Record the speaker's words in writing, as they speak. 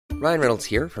Ryan Reynolds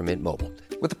here from Mint Mobile.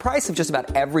 With the price of just about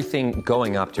everything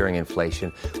going up during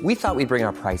inflation, we thought we'd bring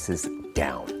our prices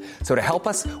down. So to help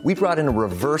us, we brought in a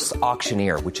reverse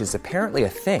auctioneer, which is apparently a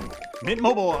thing. Mint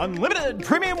Mobile Unlimited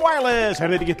Premium Wireless. How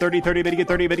to get 30, 30, bit to get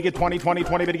 30, bit to get 20, 20,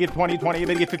 20, bit to get 20, 20,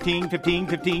 bit to get 15, 15,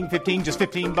 15, 15, just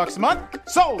 $15 a month?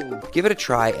 Sold! Give it a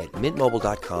try at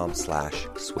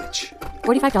mintmobile.com/switch.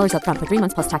 $45 up front for 3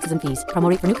 months plus taxes and fees. Promo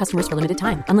rate for new customers for limited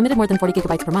time. Unlimited more than 40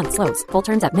 gigabytes per month. Slows full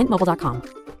terms at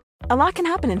mintmobile.com. A lot can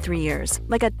happen in 3 years,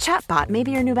 like a chatbot may be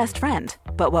your new best friend.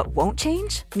 But what won't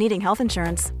change? Needing health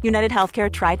insurance. United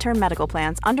Healthcare Tri-Term Medical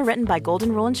Plans, underwritten by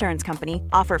Golden Rule Insurance Company,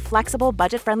 offer flexible,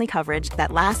 budget-friendly coverage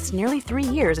that lasts nearly 3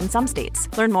 years in some states.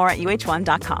 Learn more at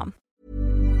uh1.com.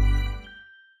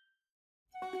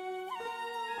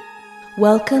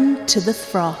 Welcome to the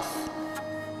Froth,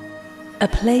 a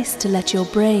place to let your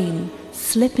brain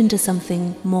slip into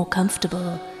something more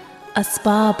comfortable, a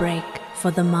spa break for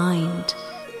the mind.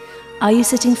 Are you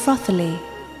sitting frothily?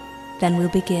 Then we'll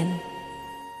begin.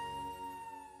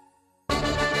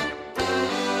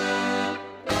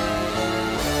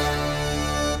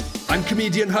 I'm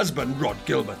comedian husband Rod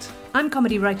Gilbert. I'm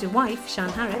comedy writer wife Shan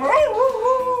Harris.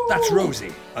 That's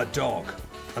Rosie, a dog.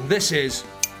 And this is...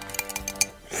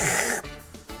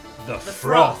 The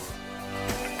Froth.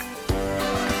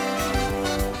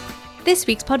 This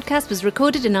week's podcast was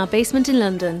recorded in our basement in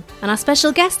London, and our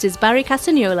special guest is Barry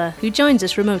Castagnola, who joins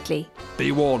us remotely.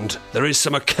 Be warned, there is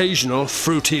some occasional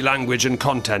fruity language and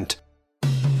content.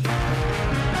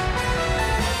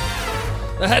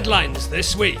 The headlines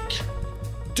this week.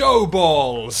 Dough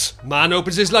balls. Man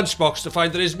opens his lunchbox to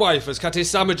find that his wife has cut his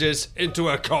sandwiches into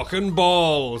a cock and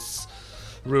balls.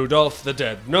 Rudolph the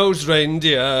dead-nosed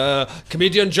reindeer.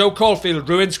 Comedian Jo Caulfield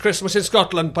ruins Christmas in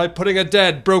Scotland by putting a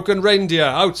dead, broken reindeer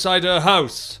outside her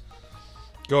house.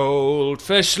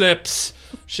 Goldfish lips.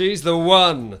 She's the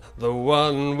one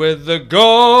with the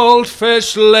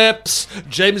goldfish lips.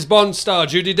 James Bond star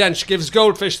Judi Dench gives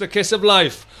goldfish the kiss of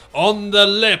life on the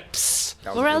lips.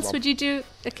 Where else would you do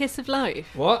a kiss of life?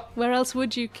 What? Where else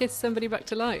would you kiss somebody back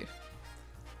to life?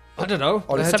 I don't know.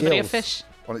 On its Somebody gills. a fish.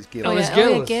 On its gills. On his Oh,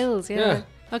 gills. yeah, gills, yeah.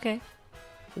 Okay.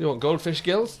 You want goldfish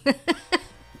gills?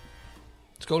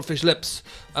 It's goldfish lips.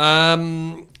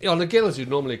 On the gills, you'd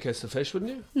normally kiss a fish,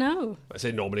 wouldn't you? No. I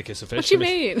say normally kiss a fish. What do you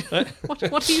mean? What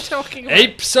are you talking about?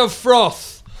 Apes of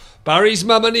Froth. Barry's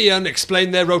mum and Ian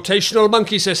explain their rotational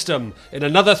monkey system in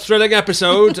another thrilling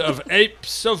episode of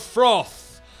Apes of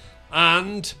Froth.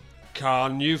 And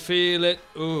can you feel it?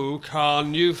 Ooh,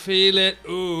 can you feel it?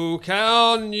 Ooh,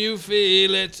 can you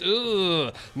feel it?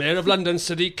 Ooh. Mayor of London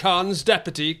Sadiq Khan's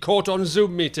deputy caught on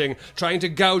Zoom meeting trying to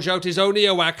gouge out his own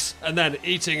earwax and then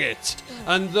eating it.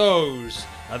 And those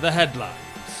are the headlines.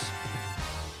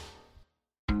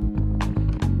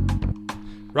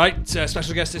 Right,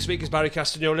 special guest this week is Barry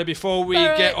Castagnola. Before we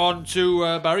get on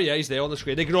to Barry, yeah, he's there on the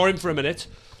screen. Ignore him for a minute.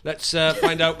 Let's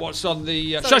find out what's on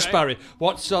the... Shush, Barry!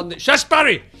 What's on the... Shush,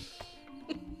 Barry!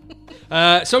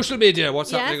 Social media,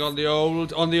 what's happening on the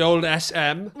old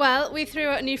SM? Well, we threw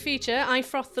out a new feature, I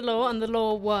Froth the Law, and the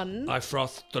law won. I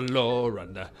froth the law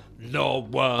and the law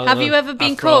won. Have you ever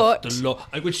been I froth caught the law.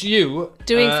 Which you...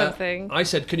 doing something? I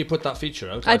said, can you put that feature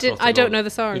out? I don't know the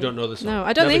song. You don't know the song? No,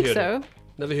 I don't think so.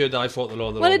 Never heard that I fought the law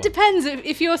and the law Well, it won. depends.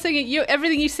 If you're singing,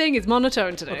 everything you sing is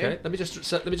monotone today. Okay, let me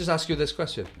just ask you this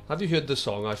question. Have you heard the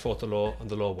song I Fought the Law and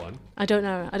the Law Won? I don't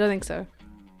know. I don't think so.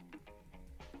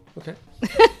 Okay.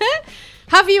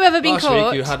 Have you ever been Last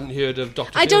caught? week you hadn't heard of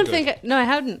Dr. I don't Feelgood. think... No, I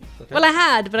hadn't. Okay. Well, I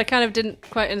had, but I kind of didn't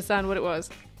quite understand what it was.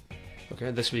 Okay,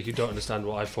 and this week you don't understand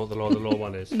what I Fought the Law and the Law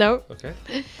Won is? No. Okay.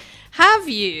 Have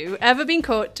you ever been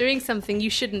caught doing something you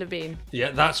shouldn't have been?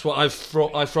 Yeah, that's what I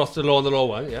frothed the law and the law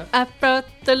won, yeah. I brought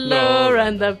the law Law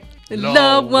and the law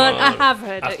law one. I won. have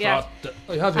heard it, yeah.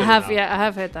 Oh, you have heard I have, it now? yeah, I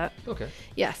have heard that. Okay.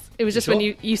 Yes, it was You just when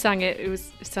sure? you sang it,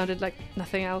 it sounded like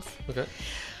nothing else. Okay.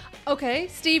 Okay,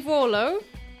 Steve Warlow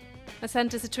has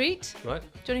sent us a tweet. Right.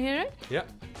 Do you want to hear it? Yeah.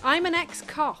 I'm an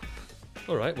ex-cop.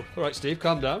 All right, Steve,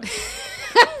 calm down.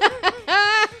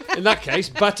 In that case,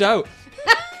 butt out.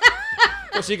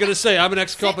 What's he going to say? I'm an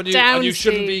ex-cop and you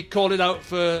shouldn't be calling out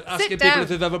for asking people if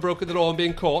they've ever broken the law and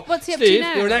being caught. What's he up to Steve,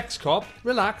 now? you're an ex-cop.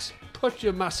 Relax. Put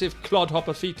your massive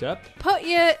clodhopper feet up. Put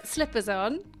your slippers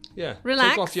on. Yeah. Relax.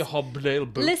 Take off your hobnail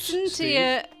boots. Listen to Steve.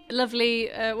 your lovely,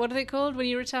 what are they called when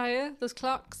you retire? Those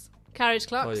clocks? Carriage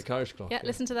clocks. Oh, your carriage clock. Yeah,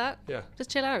 listen to that. Yeah.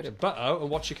 Just chill out. Yeah, butt out and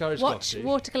watch your carriage clock, Watch Steve.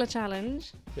 Watercolour Challenge.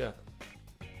 Yeah.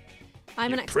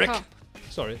 I'm You an ex-cop. prick.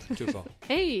 Sorry, too far.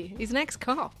 Hey, he's an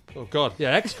ex-cop. Oh, God.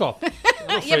 Yeah, ex-cop. Yeah,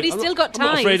 but he's still got I'm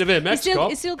not ties. afraid of him, He's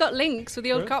ex-cop. still got links with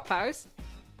the old Right. cop house.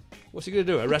 What's he going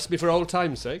to do? Arrest me for old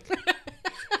time's sake?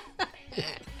 Okay.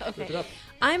 Look it up.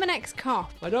 I'm an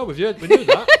ex-cop. I know, we knew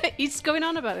that. He's going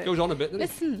on about it. Goes on a bit, doesn't it?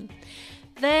 Listen,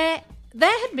 there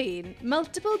had been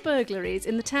multiple burglaries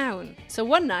in the town. So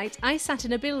one night, I sat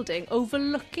in a building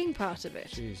overlooking part of it.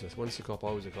 Jesus, once a cop,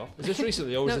 always a cop. Is this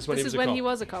recently, or was this when he was a cop? This is when he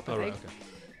was a cop, I think. Right, okay.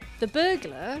 The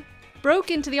burglar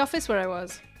broke into the office where I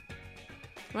was.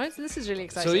 Right, so this is really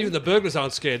exciting. So even the burglars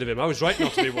aren't scared of him. I was right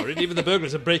not to be worried. Even the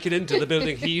burglars are breaking into the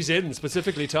building he's in,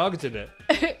 specifically targeting it.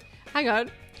 Hang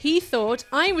on. He thought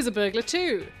I was a burglar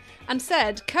too and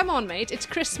said, "Come on, mate, it's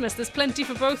Christmas. There's plenty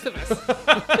for both of us."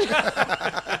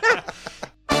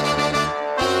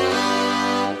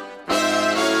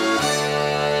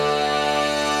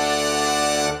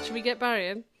 Should we get Barry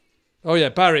in? Oh yeah,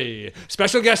 Barry.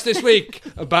 Special guest this week,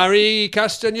 Barry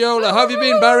Castagnola. How have you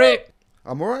been, Barry?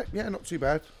 I'm all right. Yeah, not too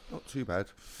bad. Not too bad.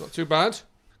 Not too bad.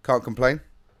 Can't complain.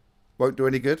 Won't do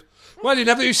any good. Well,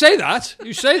 you say that.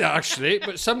 You say that, actually,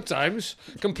 but sometimes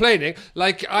complaining.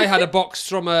 Like, I had a box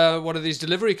from one of these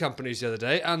delivery companies the other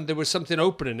day, and there was something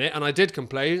open in it, and I did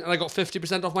complain, and I got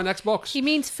 50% off my next box. He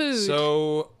means food.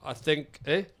 So, I think,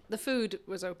 The food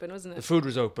was open, wasn't it? The food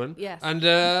was open. Yes. And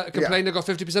complained I got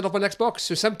 50% off my next box.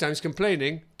 So sometimes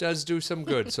complaining does do some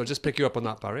good. So I'll just pick you up on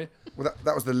that, Barry. Well,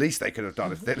 that was the least they could have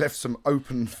done if they left some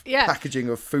open packaging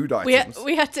of food We items.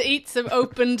 had to eat some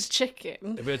opened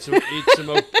chicken. We had to eat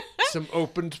some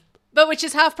opened But which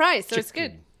is half price, so chicken. it's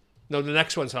good. No, the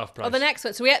next one's half price. Oh, the next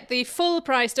one. So we ate the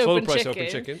full-priced open open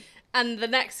chicken. And the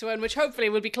next one, which hopefully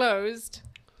will be closed,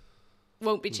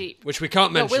 won't be cheap. Which we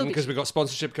can't mention will be because we got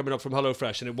sponsorship coming up from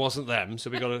HelloFresh and it wasn't them. So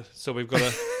we've got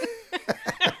to.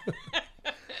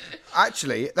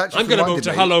 Actually, that just I'm going to move reminded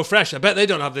to me, HelloFresh. I bet they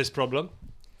don't have this problem.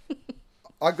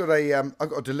 I got a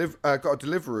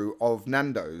Deliveroo of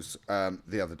Nando's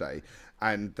the other day,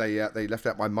 and they left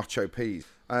out my macho peas,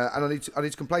 and I need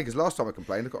to complain because last time I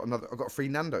complained, I got a free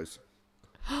Nando's.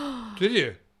 Did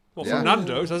you? What, Yeah. from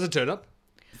Nando's? Has it turned up?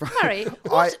 Harry,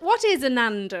 what is a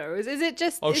Nando's? Is it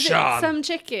just Sean. some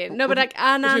chicken? No, but like a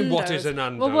What do you Nando's. mean, what is a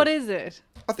Nando's? Well, what is it?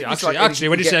 I think Yeah, it's actually, like anything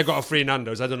when you get- say I got a free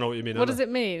Nando's, I don't know what you mean. What does it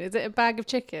mean? Is it a bag of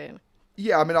chicken?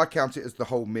 Yeah, I mean, I count it as the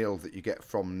whole meal that you get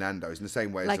from Nando's in the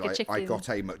same way Like a as I chicken. got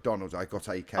a McDonald's, I got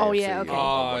a KFC. Oh, yeah, okay. or Oh,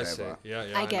 I see. whatever. Yeah,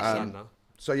 I I get understand you. now.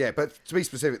 So yeah, but to be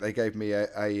specific, they gave me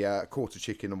a quarter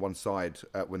chicken on one side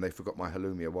when they forgot my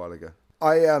halloumi a while ago.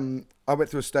 I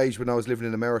went through a stage when I was living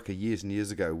in America years and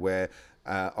years ago where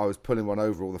I was pulling one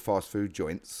over all the fast food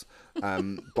joints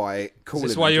by calling.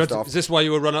 Is this why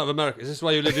you were run out of America? Is this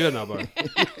why you live here now, Barry?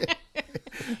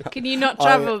 Can you not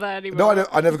travel there anymore? No,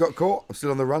 I never got caught. I'm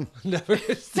still on the run.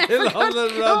 Still on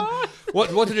the run.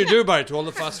 What did you do, Barry, to all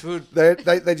the fast food?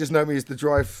 They just know me as the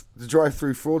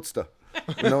drive-through fraudster.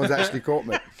 No one's actually caught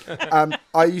me.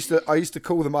 I used to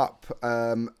call them up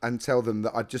and tell them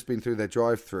that I'd just been through their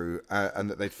drive-through and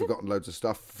that they'd forgotten loads of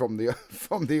stuff from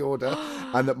the order,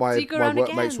 and that my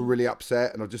workmates were really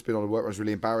upset, and I've just been on a work run. It was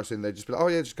really embarrassing. They'd just be like, "Oh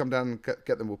yeah, just come down and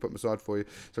get them. We'll put them aside for you."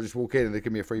 So I just walk in and they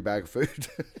give me a free bag of food.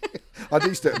 I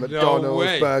used to at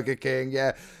McDonald's, Burger King,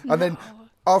 yeah. And then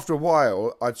after a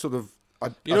while, I'd sort of.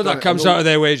 That comes out of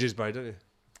their wages, Barry, don't you?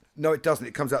 No, it doesn't.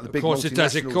 It comes out of the big. Of course it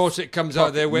does. Of course it comes out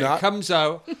of their way. No. It comes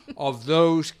out of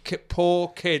those poor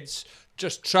kids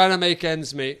just trying to make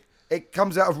ends meet. It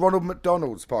comes out of Ronald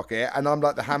McDonald's pocket, and I'm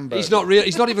like the hamburger. He's not real.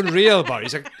 He's not even real, Barry.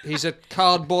 He's a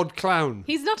cardboard clown.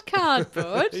 He's not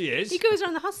cardboard. He is. He goes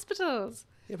around the hospitals.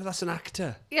 Yeah, but that's an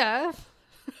actor. Yeah.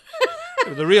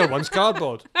 The real one's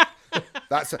cardboard.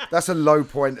 That's a low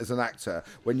point as an actor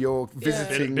when you're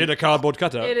visiting. Being a cardboard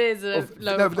cutout. It is a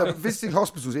low No, point. visiting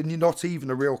hospitals and you're not even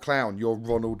a real clown. You're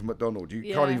Ronald McDonald.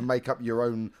 You can't even make up your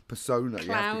own persona.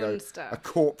 You have to go stuff. a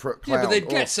corporate clown. Yeah, but they'd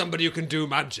get somebody who can do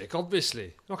magic,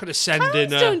 obviously. Not going to send in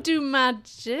Clowns don't do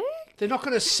magic. They're not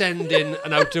going to send in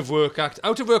an out-of-work actor.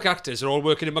 Out-of-work actors are all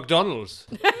working in McDonald's.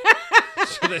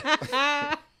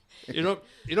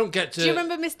 You don't get to... Do you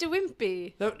remember Mr.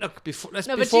 Wimpy? No, look, before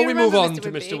do we you move remember on Mr.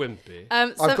 to Wimpy?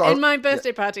 Mr. Wimpy... So in my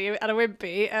birthday party at a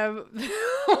Wimpy,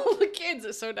 all the kids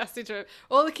are so nasty to him.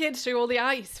 All the kids threw all the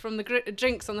ice from the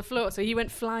drinks on the floor, so he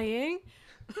went flying.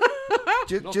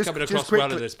 Not coming across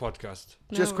well in this podcast.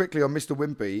 Just quickly on Mr.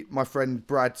 Wimpy, my friend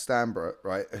Brad Stamborough,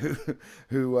 right?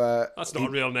 Who That's not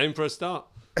a real name for a start.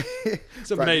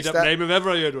 It's a Bradley made-up name if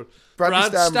ever I heard one. Bradley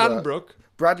Brad Stanbrook.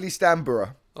 Bradley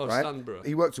Stamborough. Oh, right? Stanborough.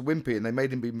 He worked at Wimpy, and they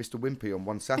made him be Mr. Wimpy on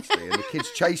one Saturday, and the kids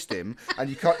chased him, and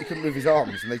he couldn't move his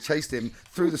arms, and they chased him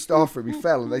through the staff room. He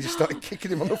fell, and they just started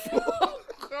kicking him on the floor.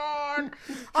 God.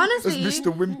 Honestly. As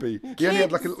Mr. Wimpy. He only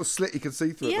had like a little slit he could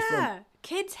see through at the front. Yeah.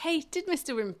 Kids hated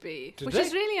Mr. Wimpy. Did which they?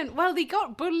 is really... well, they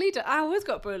got bullied. I always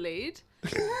got bullied.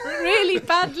 really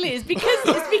badly. It's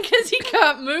because he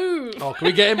can't move. Oh, can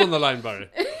we get him on the line, Barry?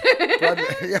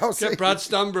 Yeah, I'll see. Get Brad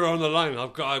Stamborough on the line.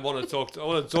 I want to talk to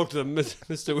them,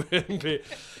 Mr. Wimpy.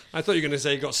 I thought you were going to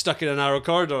say he got stuck in a narrow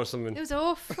corridor or something. It was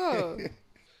awful.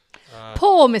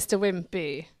 Poor Mr.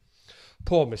 Wimpy.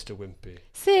 Poor Mr. Wimpy.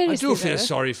 Seriously, I do feel though.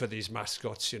 sorry for these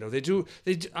mascots. You know, they do.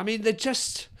 I mean, they're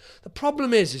just. The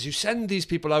problem is you send these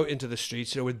people out into the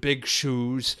streets, with big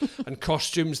shoes and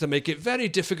costumes that make it very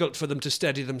difficult for them to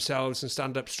steady themselves and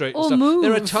stand up straight and Or stuff. move.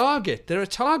 They're a target. They're a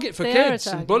target for They are a kids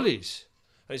and target. bullies.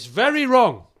 It's very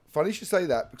wrong. Funny you should say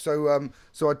that. So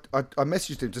I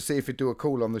messaged him to see if he'd do a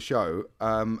call on the show,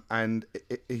 and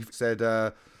he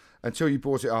said, until you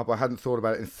brought it up, I hadn't thought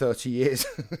about it in 30 years.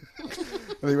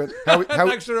 And he went,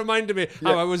 Thanks for reminding me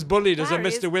how I was bullied as a That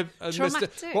is Mr. Wimpy.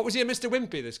 traumatic. What was he, a Mr.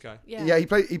 Wimpy, this guy? Yeah, he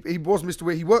was Mr.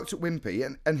 Wimpy. He worked at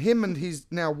Wimpy, and him and his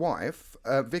now wife,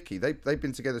 Vicky, they've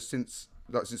been together since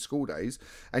school days,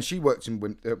 and she worked in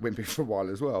Wimpy for a while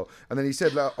as well. And then he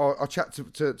said, I'll chat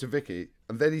to Vicky.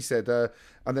 And then he said,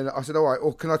 and then I said, all right,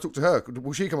 or can I talk to her?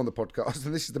 Will she come on the podcast?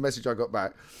 And this is the message I got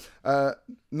back.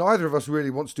 Neither of us really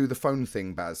wants to do the phone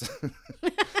thing, Baz.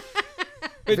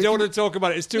 We don't want to talk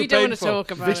about it. It's too We painful. don't want to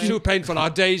talk about It's it. too painful. Our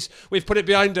days, we've put it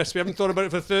behind us. We haven't thought about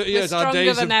it for 30 years. Our stronger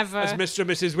days than ever. as Mr. and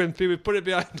Mrs. Wimpy, we've put it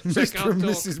behind us. I Mr. can't and talk.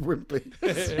 Mrs. Wimpy.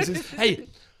 He says, Hey,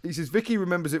 he says, Vicky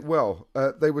remembers it well.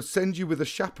 They would send you with a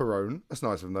chaperone, that's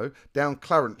nice of them though, down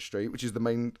Clarence Street, which is the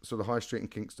main sort of high street in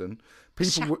Kingston.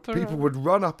 People would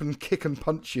run up and kick and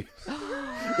punch you.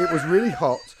 It was really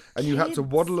hot, and you had to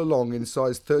waddle along in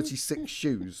size 36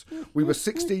 shoes. We were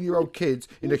 16-year-old kids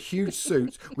in a huge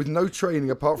suit with no training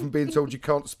apart from being told you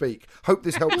can't speak. Hope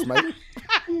this helps, mate.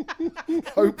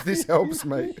 Hope this helps,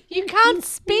 mate. You can't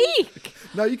speak.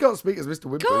 No, you can't speak as Mr.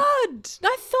 Wimpy. God,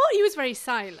 I thought he was very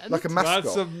silent. Like a mascot.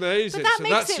 that's amazing. But that So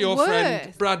makes that's it your worse.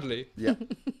 friend Bradley, Yeah.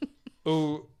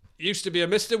 who used to be a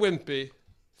Mr. Wimpy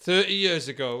 30 years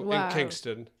ago Wow. in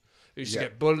Kingston. He used to Yeah.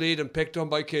 get bullied and picked on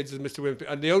by kids as Mr. Wimpy.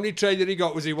 And the only training he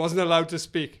got was he wasn't allowed to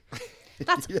speak.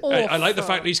 That's awful. I like the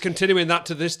fact that he's continuing that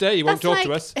to this day. He won't That's talk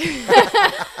to us.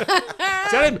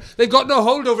 Tell him. They've got no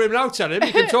hold over him now, tell him.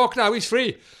 He can talk now. He's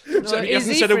free. So he is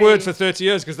hasn't he said a free? word for 30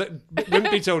 years because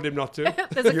Wimpy told him not to.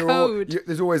 There's a code.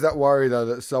 There's always that worry, though,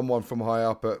 that someone from high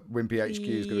up at Wimpy HQ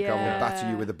is going to come and Yeah. batter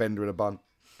you with a bender and a bun.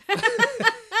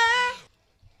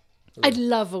 I'd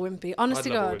love a Wimpy. Honest to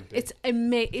I'd love a God,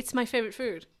 Wimpy. it's my favourite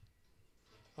food.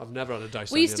 I've never had a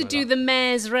dice. We used to do the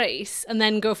mare's race and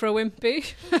then go for a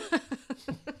Wimpy.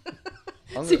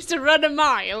 So we used to run a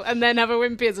mile and then have a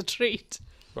Wimpy as a treat.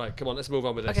 Right, come on, let's move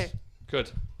on with this. Okay.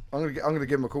 Good. I'm gonna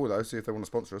give them a call though, see if they want to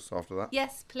sponsor us after that.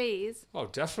 Yes, please. Oh,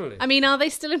 definitely. I mean, are they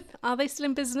still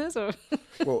in business or?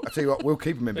 Well, I tell you what, we'll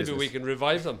keep them in Maybe business. we can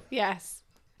revive them. Yes.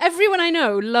 Everyone I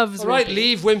know loves All right, Wimpy.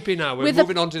 leave Wimpy now. We're With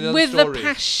moving on to the other with story. a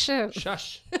passion.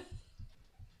 Shush.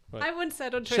 I once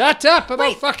said on Twitter. Shut up about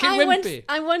Wait, fucking I Wimpy.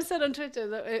 I once said on Twitter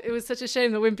that it was such a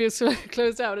shame that Wimpy was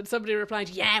closed down, and somebody replied,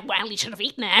 "Yeah, well, you should have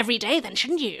eaten it every day, then,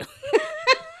 shouldn't you?"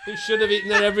 You should have eaten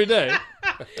it every day.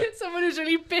 Someone who's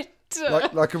really bitter.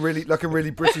 like a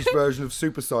really British version of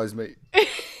supersize meat.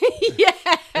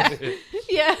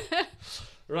 Yeah.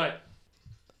 Right.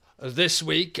 This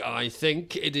week, I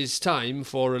think it is time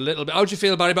for a little bit. How do you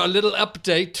feel, Barry, about a little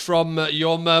update from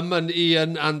your mum and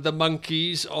Ian and the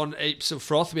monkeys on Apes of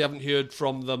Froth? We haven't heard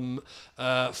from them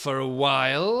for a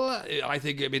while. I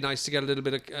think it'd be nice to get a little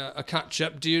bit of a catch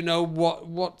up. Do you know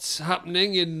what's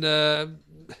happening in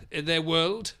their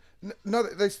world? No,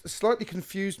 they slightly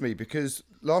confused me because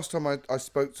last time I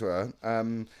spoke to her,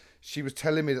 she was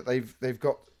telling me that they've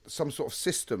got some sort of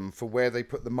system for where they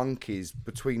put the monkeys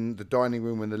between the dining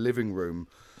room and the living room,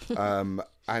 and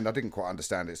I didn't quite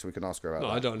understand it, so we can ask her about No,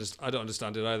 that. I don't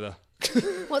understand it either.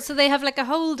 What? So they have like a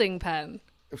holding pen?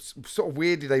 It's sort of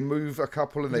weirdly, they move a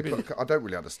couple and they put. I don't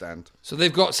really understand. So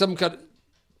they've got a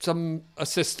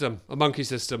system, a monkey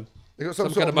system. They've got some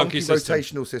sort kind of of monkey system.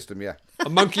 rotational system, yeah. A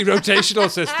monkey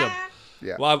rotational system.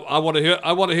 Yeah. Well, I want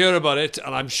to hear about it,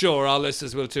 and I'm sure our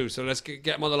listeners will too. So let's get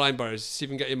them on the line, Barry. See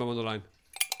if we can get your mum on the line.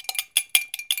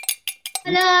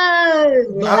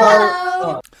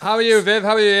 Hello. How are you, Viv?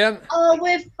 How are you, Ian? Oh,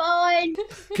 we're fine.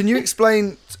 Can you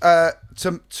explain to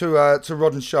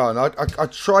Rod and Sean? I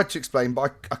tried to explain,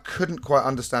 but I couldn't quite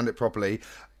understand it properly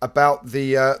about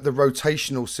the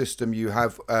rotational system you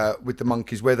have with the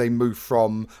monkeys, where they move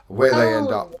from, where they end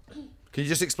up. Can you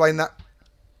just explain that?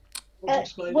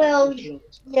 Well,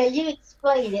 yeah, you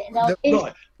explain it. And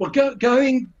Right. Well,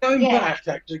 going Yeah. back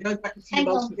a few Hang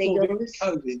months on, before the Biggles.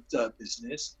 COVID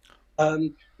business,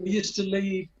 we used to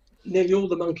leave nearly all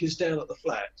the monkeys down at the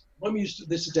flat. When this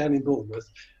is down in Bournemouth,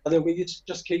 and then we used to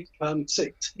just keep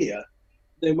 6 here.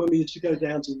 then when we used to go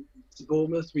down to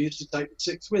Bournemouth, we used to take the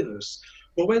 6 with us.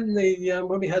 But when we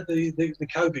had the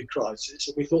COVID crisis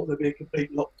and we thought there'd be a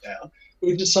complete lockdown,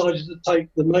 we decided to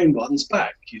take the main ones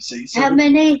back, you see. So how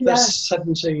many? That's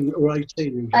 17 or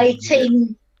 18.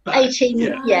 18,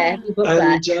 yeah. We got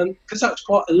back. And because that's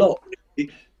quite a lot, really,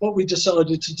 what we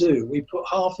decided to do, we put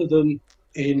half of them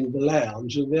in the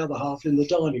lounge and the other half in the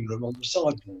dining room on the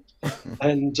sideboard.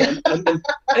 And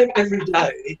every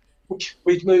day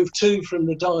we'd move 2 from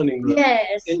the dining room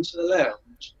into the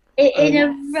lounge. In a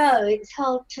row, it's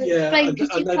hard to explain.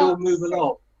 And they'd all move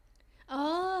along.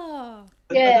 Oh.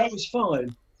 And that was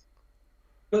fine.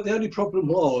 But the only problem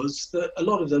was that a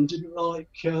lot of them didn't like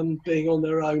being on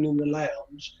their own in the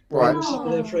lounge. Right. Some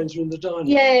of their friends were in the dining room.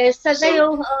 Yeah, so they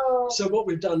all... Oh. So what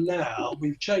we've done now,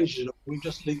 we've changed it. We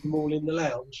just leave them all in the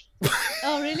lounge.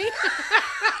 Oh, really?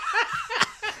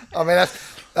 I mean,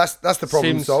 that's the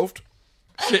problem solved.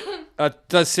 That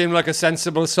does seem like a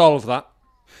sensible solve, that.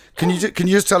 Can you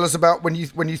just tell us about when you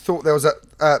thought there was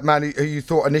a man who you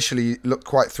thought initially looked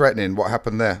quite threatening? What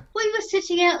happened there? We were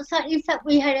sitting outside. In fact,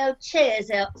 we had our chairs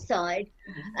outside,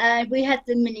 and we had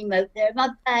the mini moat there. My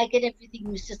bag and everything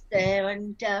was just there,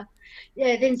 and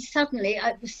then suddenly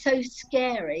it was so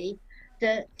scary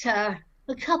that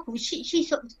the couple she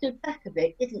sort of stood back a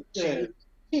bit, didn't she? Yeah.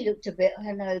 She looked a bit, I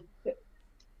don't know, a bit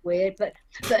weird, but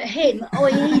him,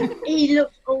 he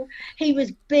looked, he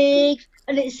was big,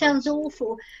 and it sounds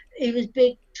awful. He was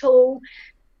big, tall,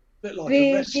 Bit like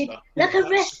big, a wrestler. like a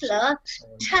wrestler,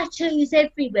 tattoos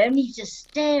everywhere, and he's just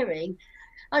staring.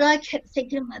 And I kept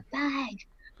thinking, my bag's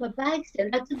there.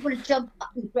 And I didn't want to jump up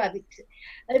and grab it.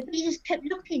 But he just kept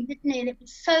looking, didn't he? And it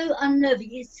was so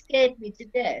unnerving, it scared me to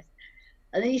death.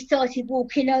 And then he started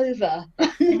walking over,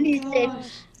 and then he said,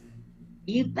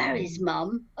 "You Barry's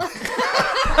mum?"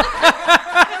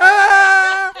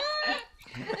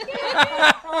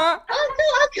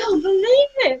 I can't believe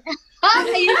it. Are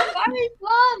you Barry's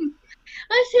mum?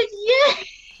 I said,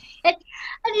 yeah.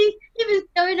 And he was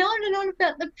going on and on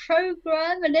about the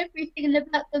programme and everything and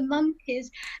about the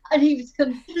monkeys. And he was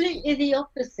completely the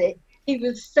opposite. He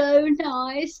was so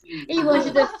nice. He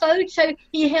wanted a photo.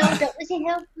 He held up,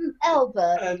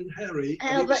 Albert? And Harry.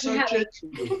 Albert and and Harry.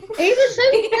 gentle. He was so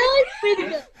nice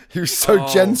with them. He was so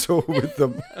gentle with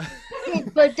them.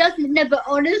 But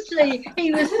honestly,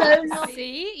 he was so nice.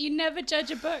 See, you never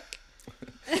judge a book.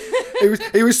 He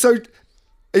was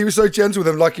so gentle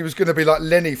with them, like he was going to be like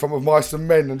Lenny from Of Mice and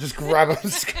Men and just grab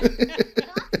them.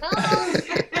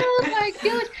 Oh my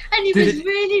God! And he was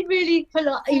really, really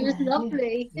polite. He was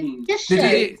lovely. Just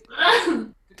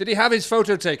Did he have his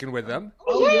photo taken with them?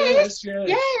 Oh, yes.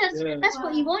 That's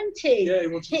what he wanted. Yeah, he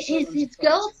wanted his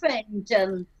girlfriend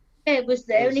was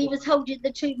there, and he was holding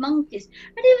the 2 monkeys,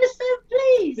 and he was so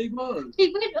pleased. He was.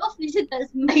 He went off and he said,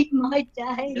 "That's made my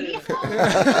day."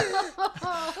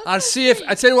 I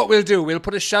tell you what we'll do. We'll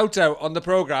put a shout out on the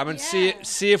programme and see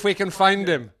if we can find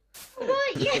him.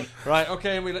 Right, yeah. Right,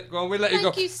 okay, we'll let you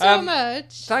go. Thank you so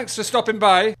much. Thanks for stopping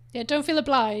by. Yeah, don't feel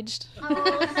obliged.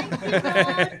 Oh, thank you,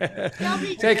 Ron.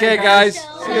 Lovely to Take meet care, guys.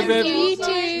 yourself. See you, babe. You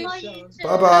too.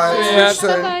 Bye-bye. See you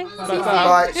soon.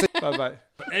 Bye-bye. Bye. Bye-bye.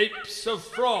 Apes of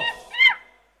Froth.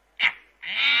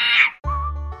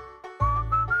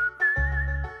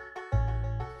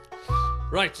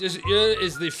 Right, here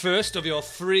is the first of your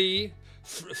three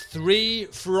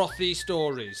frothy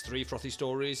stories. 3 frothy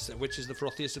stories. Which is the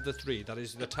frothiest of the 3? That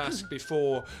is the task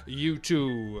before you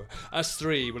two. Us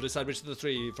 3 will decide which of the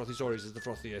 3 frothy stories is the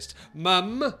frothiest.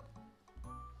 Mum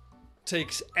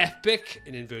takes epic,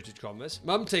 in inverted commas,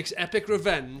 Mum takes epic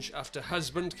revenge after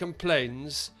husband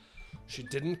complains she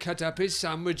didn't cut up his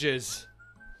sandwiches.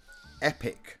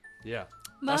 Epic. Yeah.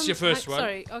 That's your first one.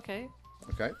 Sorry, okay.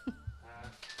 Okay.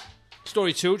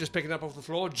 Story 2, just picking up off the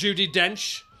floor. Judi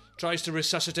Dench tries to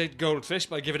resuscitate goldfish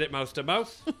by giving it mouth to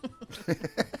mouth.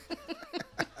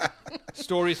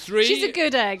 Story 3. She's a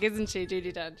good egg, isn't she,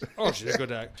 Judi Dench? Oh, she's a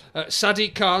good egg.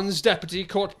 Sadiq Khan's deputy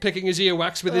caught picking his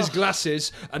earwax with his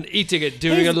glasses and eating it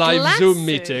during a live Zoom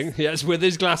meeting. Yes, with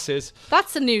his glasses.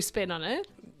 That's a new spin on it.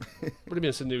 What do you mean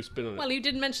it's a new spin on it? Well, you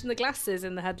didn't mention the glasses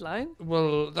in the headline.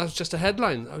 Well, that was just a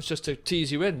headline. That was just to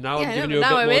tease you in. Now Yeah, I'm giving no, you a now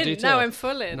bit I'm more in. detail. Now I'm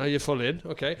full in. Now you're full in.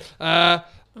 Okay.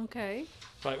 Okay.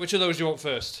 Right, which of those do you want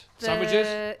first? Sandwiches?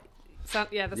 The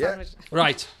Yeah. sandwich.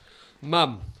 Right.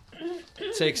 Mum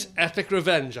takes epic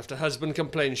revenge after husband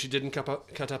complains she didn't cut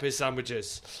up his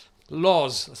sandwiches.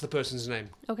 Loz, that's the person's name,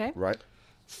 Okay. Right.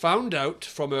 found out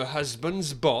from her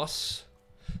husband's boss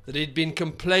that he'd been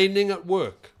complaining at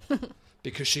work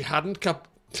because she hadn't cut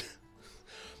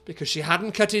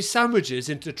his sandwiches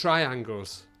into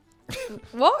triangles.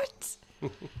 What?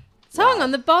 So hang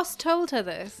on, the boss told her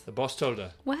this. The boss told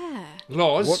her. Where?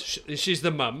 Loz, she's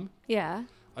the mum. Yeah.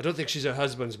 I don't think she's her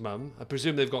husband's mum. I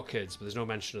presume they've got kids, but there's no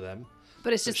mention of them.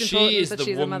 But it's just But important she is that the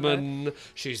she's a mother. woman.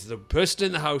 She's the person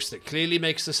in the house that clearly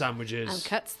makes the sandwiches. And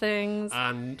cuts things.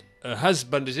 And her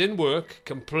husband is in work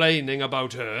complaining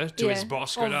about her to his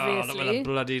boss, going, "Oh, look what obviously. a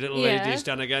bloody little Yeah, lady's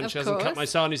done again. of She hasn't cut course. my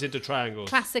sarnies into triangles."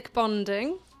 Classic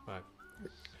bonding. Right.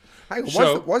 Hang on,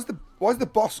 So- why is the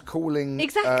boss calling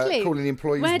Exactly. calling the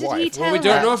employee's Where did wife? he tell Well, we her?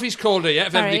 don't know if he's called her yet,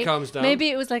 if everybody Sorry, calms down. Maybe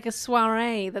it was like a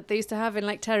soiree that they used to have in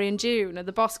like Terry and June, and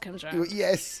the boss comes round.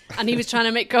 Yes. And he was trying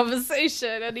to make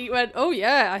conversation, and he went, "Oh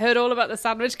yeah, I heard all about the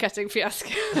sandwich cutting fiasco."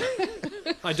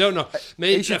 I don't know.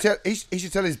 Maybe He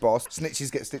should tell his boss, snitches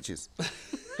get stitches.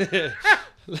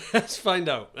 Let's find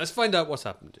out. Let's find out what's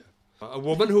happened here. A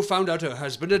woman who found out her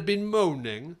husband had been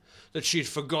moaning that she'd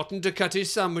forgotten to cut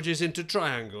his sandwiches into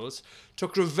triangles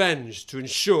took revenge to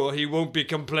ensure he won't be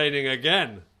complaining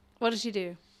again. What did she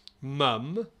do?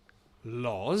 Mum,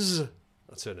 Loz,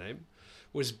 that's her name,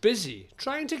 was busy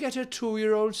trying to get her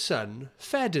 2-year-old son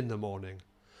fed in the morning,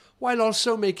 while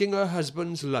also making her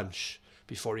husband's lunch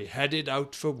before he headed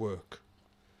out for work.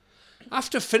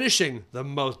 After finishing the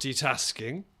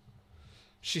multitasking,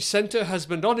 she sent her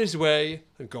husband on his way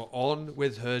and got on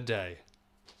with her day.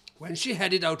 When she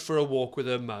headed out for a walk with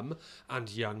her mum and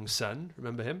young son,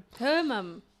 remember him? Her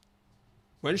mum.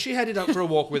 When she headed out for a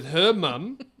walk with her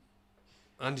mum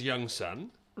and young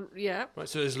son, Yeah. right,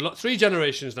 so there's 3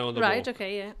 generations now on the Right, walk.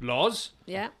 okay, yeah. Loz,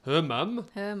 Yeah. her mum,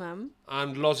 Her mum.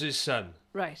 and Loz's son.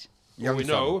 Right. What we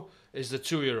son. know is the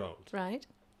 2-year-old, Right.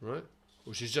 right,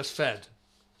 who she's just fed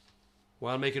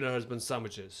while making her husband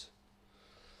sandwiches.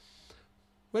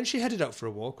 When she headed out for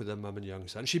a walk with her mum and young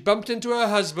son, she bumped into her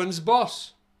husband's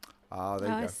boss. Ah, there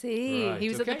Oh, you I go. see. Right, He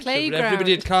was at okay, the so playground.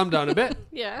 everybody had calmed down a bit.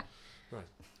 Yeah.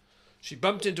 She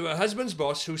bumped into her husband's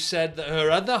boss, who said that her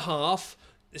other half,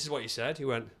 this is what he said, he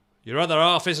went, "Your other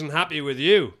half isn't happy with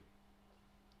you."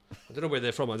 I don't know where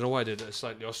they're from. I don't know why I did a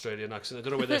slightly Australian accent. I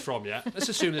don't know where they're from yet. Let's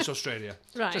assume it's Australia.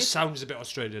 Right. Just sounds a bit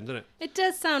Australian, doesn't it? It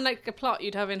does sound like a plot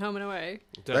you'd have in Home and Away.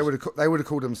 It does. They would have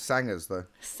called them sangers though.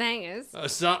 Sangers.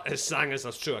 Sangers,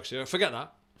 that's true, actually. Forget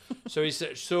that. So he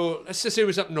said, so let's assume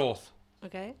it's up north.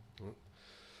 Okay.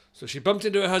 So she bumped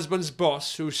into her husband's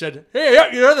boss, who said, "Hey,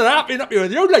 your other half ain't happy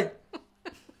with you, like."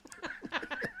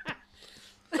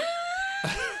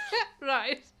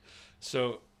 Right.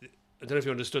 So, I don't know if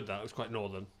you understood that. It was quite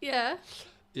northern. Yeah.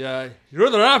 Yeah, your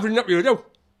other half ain't happy with you.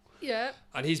 Yeah.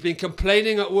 And he's been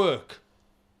complaining at work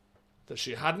that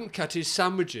she hadn't cut his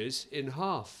sandwiches in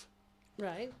half.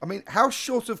 Right. I mean, how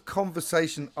short of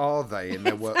conversation are they in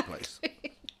their workplace?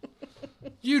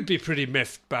 You'd be pretty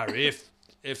miffed, Barry,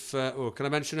 if oh, can I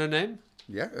mention her name?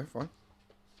 Yeah, fine.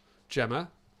 Gemma.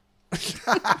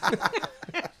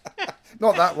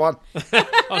 Not that one.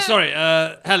 Oh, sorry,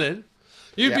 Helen.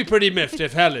 You'd be Yeah. pretty miffed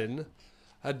if Helen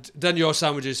had done your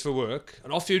sandwiches for work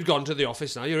and off you'd gone to the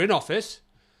office now. You're in office,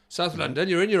 South London,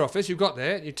 you're in your office, you've got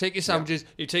there, you take your sandwiches,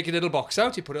 you take a little box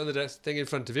out, you put it on the desk thing in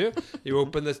front of you, you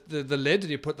open the lid and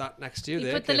you put that next to you You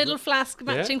there. put the little flask,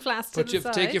 matching flask to the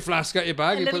side. Take your flask out your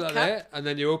bag, A you put little that cup. there, and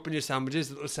then you open your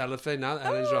sandwiches, little cellophane now that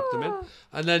Helen's wrapped them in,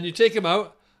 and then you take them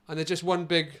out, and they're just one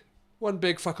big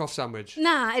fuck off sandwich.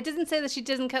 Nah, it doesn't say that she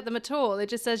doesn't cut them at all. It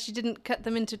just says she didn't cut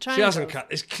them into She triangles. hasn't cut.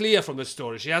 It's clear from the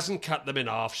story. She hasn't cut them in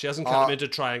half. She hasn't cut them into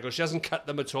triangles. She hasn't cut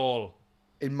them at all.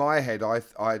 In my head, I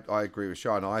agree with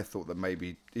Shine. I thought that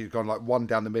maybe you'd gone like one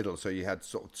down the middle, so you had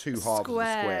sort of 2 halves of a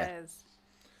square. Squares.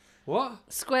 What?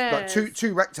 Squares. Like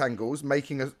two rectangles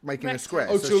making a square.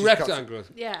 Oh, So two she's cut-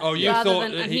 rectangles. Yeah. Oh, you Rather thought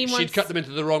than- that and he she'd wants- cut them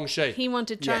into the wrong shape. He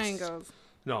wanted Yes. triangles.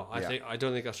 No, I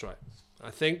don't think that's right.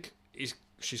 I think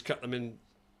she's cut them in.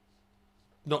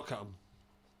 Not cut them.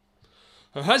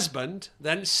 Her husband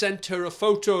then sent her a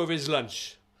photo of his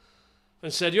lunch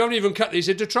and said, "You haven't even cut these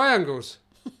into triangles."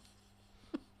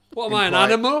 What am I, an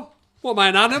animal? What am I,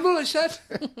 an animal? I said.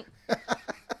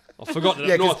 I forgot that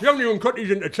Yeah, up north. You haven't even cut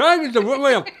these into triangles. What am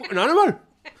I, an animal?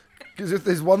 Because if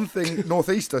there's one thing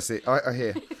northeast I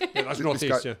hear. Yeah, that's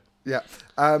northeast, yeah. Yeah.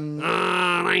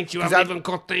 Right, you Is haven't that- even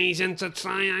cut these into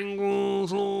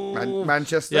triangles. Oh.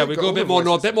 Manchester. Yeah, we got go a all bit the more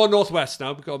voices. bit more northwest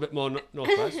now. We go a bit more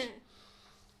northwest.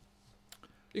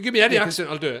 You give me any accent,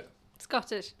 I'll do it.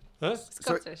 Scottish. Huh?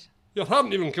 Scottish. You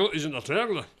haven't even cut these into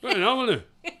triangles. What an animal.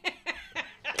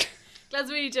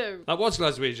 Glaswegian. That was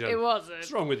Glaswegian. It wasn't.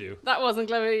 What's wrong with you? That wasn't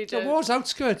Glaswegian. It was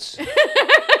outskirts.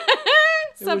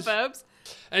 Suburbs.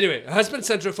 Anyway, her husband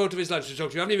sent her a photo of his lunch and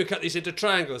talked to you. Haven't even cut these into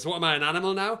triangles. What am I, an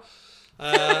animal now?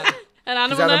 An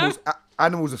animal Because now?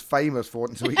 animals are famous for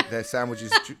wanting to eat their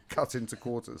sandwiches cut into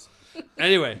quarters.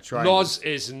 Anyway, Triangles. Loz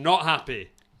is not happy.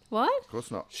 What? Of course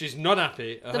not. She's not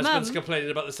happy. Her The husband's mum? complaining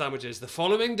about the sandwiches. The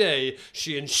following day,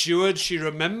 she ensured she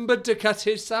remembered to cut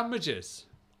his sandwiches,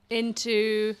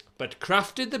 Into... but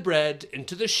crafted the bread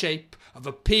into the shape of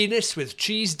a penis with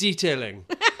cheese detailing.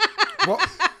 What?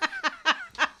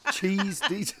 Cheese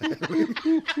detailing.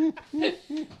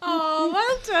 Oh,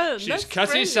 well done. She's That's cut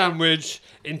his brilliant. sandwich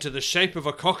into the shape of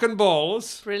a cock and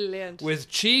balls Brilliant. with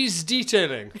cheese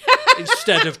detailing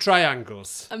instead of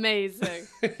triangles. Amazing.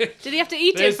 Did he have to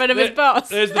eat it in front of his boss?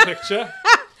 There's the picture.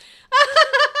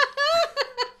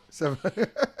 So,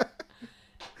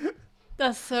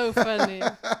 That's so funny.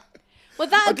 Well, I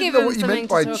that'll didn't give know him what you something meant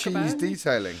by to talk cheese about.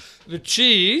 detailing. The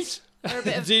cheese Or a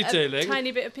bit of detailing a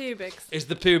tiny bit of pubics. is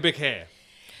the pubic hair.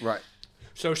 Right.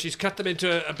 So she's cut them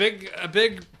into a big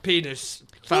penis.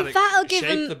 Well, that'll give shape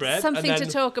him the bread, something and to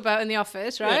then, talk about in the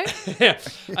office, right? Yeah,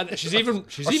 and she's even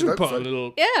hope put so. a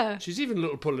little. Yeah. She's even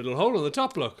put a little hole on the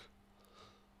top. Look,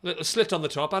 little slit on the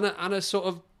top, and a sort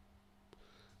of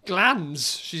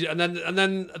glands. And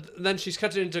then she's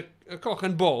cut it into a cock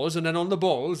and balls, and then on the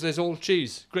balls there's all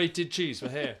cheese, grated cheese for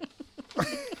hair.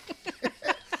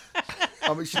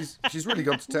 I mean, she's really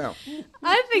gone to town.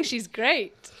 I think she's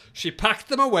great. She packed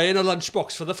them away in a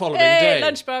lunchbox for the following Hey, day.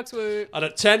 lunchbox, woo. And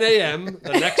at 10 a.m.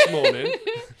 the next morning,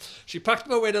 she packed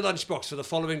them away in a lunchbox for the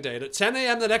following day. And at 10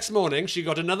 a.m. the next morning, she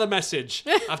got another message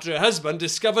after her husband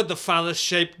discovered the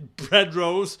phallus-shaped bread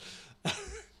rolls.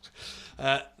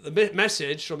 The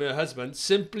message from her husband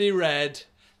simply read,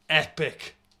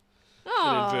 "Epic," in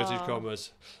inverted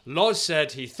commas. Loz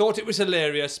said he thought it was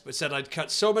hilarious, but said I'd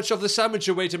cut so much of the sandwich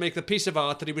away to make the piece of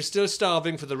art that he was still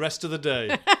starving for the rest of the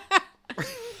day.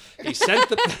 He sent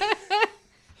the...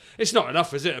 It's not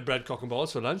enough, is it, a bread, cock and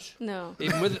balls for lunch? No.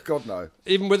 God, no.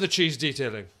 Even with the cheese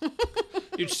detailing.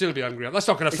 You'd still be hungry. That's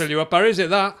not going to fill you up, Barry, is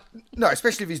it, that? No,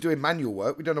 especially if he's doing manual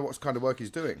work. We don't know what kind of work he's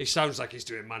doing. He sounds like he's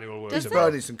doing manual work. Does He's it?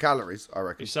 burning some calories, I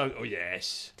reckon. Oh,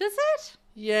 yes. Does it?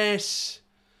 Yes.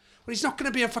 Well, he's not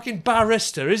going to be a fucking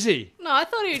barrister, is he? No, I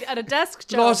thought he had a desk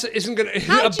job. Loz isn't going to...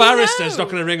 How A do you barrister's know?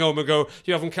 not going to ring home and go,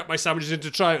 you haven't cut my sandwiches into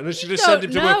triangles. Unless you just Don't send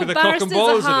him to work know. with a cock and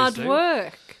balls Barristers are in hard his thing.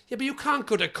 work. Yeah, but you can't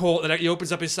go to court and he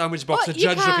opens up his sandwich box, What, the you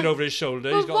judge can't- looking over his shoulder,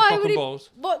 Well, he's got why a cock would and he- balls.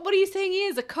 What are you saying he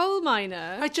is? A coal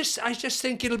miner? I just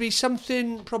think it'll be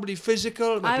something probably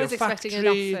physical. It might I be was a expecting an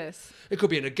factory. office. It could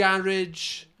be in a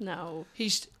garage. No.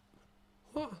 He's...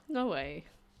 What? No way.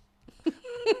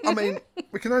 I mean,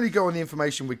 we can only go on the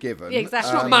information we're given. Yeah,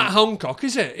 exactly. It's not Matt Hancock,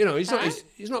 is it? You know, he's not. Huh?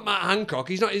 He's not Matt Hancock.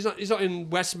 He's not in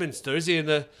Westminster, is he? In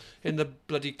the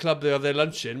bloody club they have their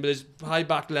lunch in with his high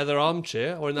back leather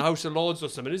armchair, or in the House of Lords or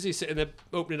something? Is he sitting there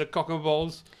opening a cock and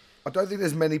balls? I don't think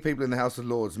there's many people in the House of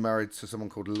Lords married to someone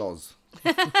called Loz.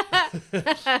 I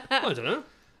don't know.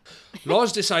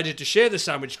 Loz decided to share the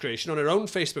sandwich creation on her own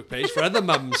Facebook page for other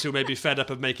mums who may be fed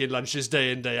up of making lunches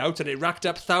day in, day out, and it racked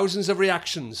up thousands of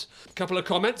reactions. A couple of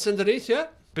comments underneath, yeah?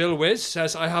 Bill Wiz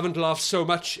says, I haven't laughed so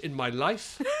much in my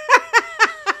life.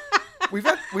 We've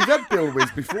had Bill Wiz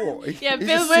before. Yeah,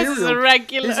 Bill Wiz is a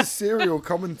regular. He's a serial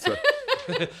commenter.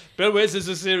 Bill Wiz is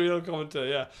a serial commenter,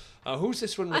 yeah. Who's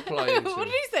this one replying to? What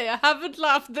did he say? I haven't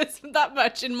laughed that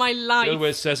much in my life. Bill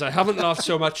Wiz says, I haven't laughed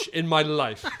so much in my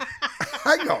life.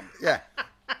 Hang on, yeah,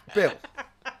 Bill.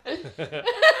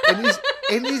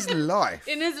 In his life.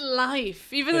 In his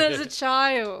life, even as a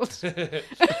child.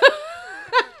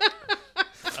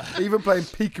 Even playing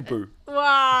peekaboo.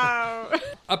 Wow.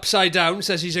 Upside Down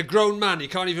says he's a grown man. He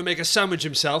can't even make a sandwich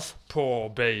himself. Poor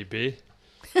baby.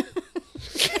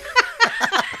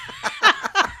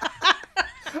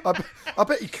 I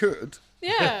bet he could.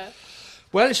 Yeah.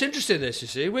 Well, it's interesting this, you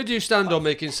see. Where do you stand on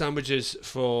making sandwiches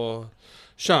for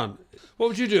Sean? What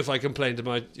would you do if I complained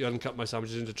you hadn't cut my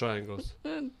sandwiches into triangles?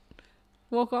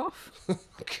 Walk off.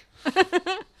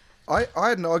 I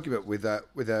had an argument with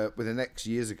an ex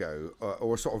years ago,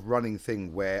 or a sort of running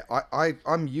thing where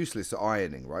I'm useless at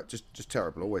ironing, right? Just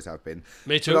terrible, always have been.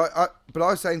 Me too. But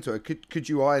I was saying to her, could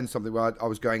you iron something? Where I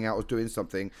was going out, I was doing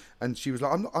something, and she was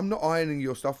like, I'm not ironing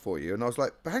your stuff for you, and I was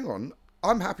like, but hang on.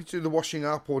 I'm happy to do the washing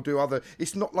up or do other.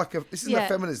 It's not like this isn't a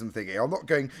feminism thing here. I'm not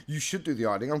going, you should do the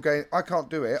ironing. I'm going, I can't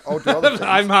do it. I'll do other things.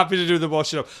 I'm happy to do the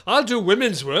washing up. I'll do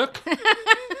women's work.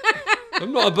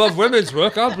 I'm not above women's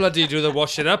work. I'll bloody do the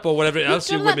washing up or whatever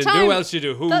else you women do. What else you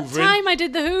do? Hoovering. That time I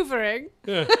did the hoovering.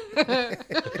 Yeah.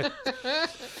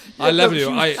 I love you.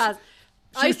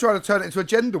 She was trying to turn it into a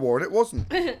gender war, and it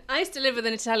wasn't. I used to live with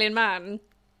an Italian man,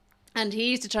 and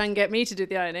he used to try and get me to do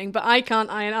the ironing, but I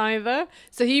can't iron either.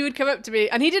 So he would come up to me,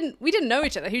 and we didn't know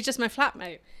each other. He was just my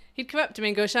flatmate. He'd come up to me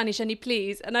and go, Shani,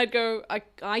 please. And I'd go,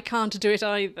 I can't do it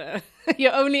either.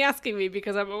 You're only asking me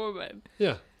because I'm a woman.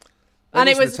 Yeah.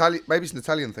 Maybe it's an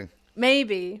Italian thing.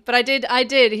 Maybe. But I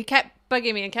did. He kept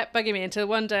bugging me and kept bugging me until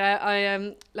one day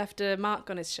I left a mark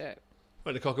on his shirt.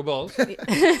 Like a cock and balls.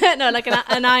 No, like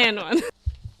an iron one.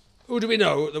 Who do we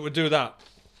know that would do that?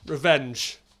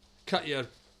 Revenge. Cut your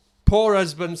poor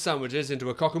husband's sandwiches into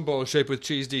a cock and ball shape with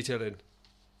cheese detailing.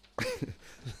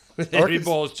 With hairy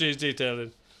balls, cheese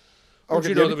detailing. Who do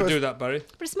you know that would do that, Barry?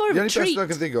 But it's more of The a only treat. person I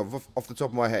can think of off the top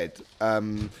of my head,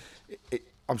 I'm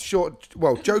sure.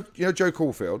 Well, Joe, you know Joe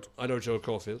Caulfield. I know Joe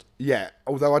Caulfield. Yeah,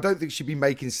 although I don't think she'd be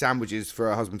making sandwiches for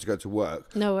her husband to go to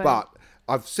work. No way. But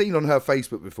I've seen on her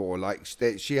Facebook before, like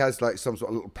she has like some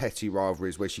sort of little petty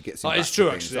rivalries where she gets. It's true,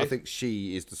 actually. I think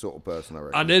she is the sort of person, I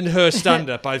reckon. And in her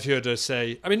stand-up, I've heard her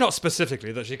say, I mean, not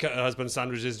specifically that she cut her husband's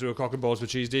sandwiches into a cock and balls with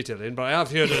cheese detailing, but I have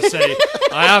heard her say,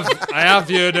 I have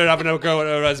heard her having a go at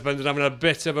her husband and having a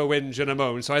bit of a whinge and a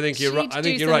moan. So I think you're right. I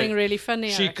think you're right. Something really funny.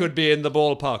 She could be in the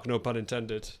ballpark, no pun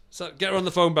intended. So get her on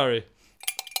the phone, Barry.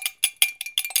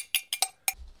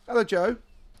 Hello, Joe.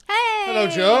 Hey. Hello,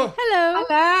 Joe. Hello.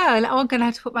 Hello. I'm going to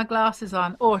have to put my glasses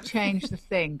on or change the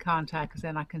thing, can't I? Because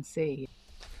then I can see.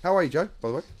 How are you, Joe, by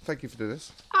the way? Thank you for doing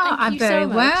this. Oh, I'm you so very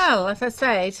much. well. As I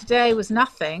say, today was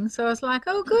nothing. So I was like,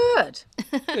 oh, good.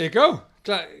 There you go.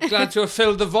 Glad to have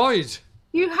filled the void.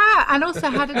 You have. And also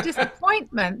had a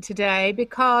disappointment today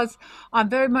because I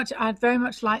very much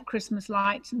like Christmas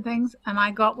lights and things. And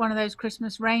I got one of those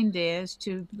Christmas reindeers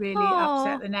to really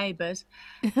upset the neighbours.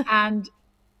 And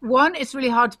one, it's really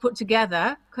hard to put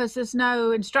together because there's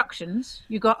no instructions.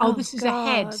 You got, this is a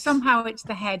head. Somehow it's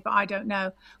the head, but I don't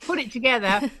know. Put it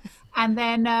together, and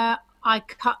then I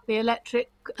cut the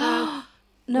electric wire.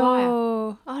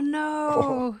 No. Oh,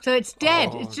 no. So it's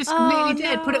dead. It's just completely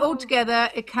dead. Put it all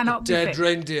together. It cannot be Dead fixed.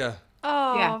 reindeer.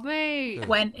 Oh, Yeah. mate.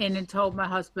 Went in and told my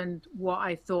husband what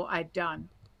I thought I'd done.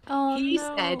 Oh, He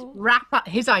said, wrap up.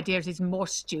 His idea is more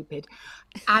stupid.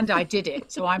 And I did it,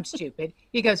 so I'm stupid.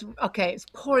 He goes, okay, it's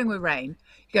pouring with rain.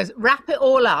 He goes, wrap it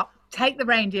all up, take the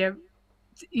reindeer,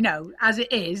 as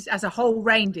it is, as a whole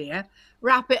reindeer,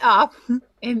 wrap it up.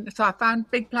 So I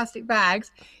found big plastic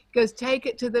bags. He goes, take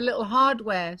it to the little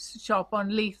hardware shop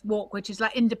on Leith Walk, which is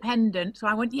like independent. So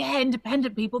I went, yeah,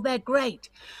 independent people, they're great.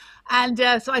 And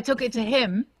so I took it to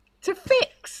him to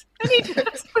fix. And he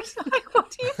just was like,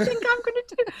 what do you think I'm going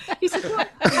to do? He said, well,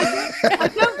 I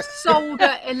don't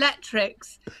solder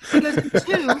electrics. He goes,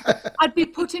 two, I'd be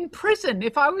put in prison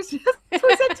if I was just... So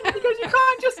I said to him, he goes, you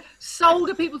can't just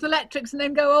solder people's electrics and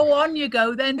then go, on you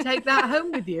go, then take that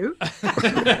home with you.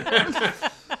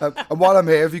 And while I'm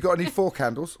here, have you got any 4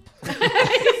 candles?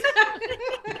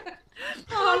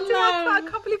 I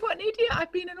can't believe what an idiot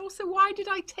I've been. And also, why did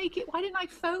I take it? Why didn't I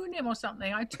phone him or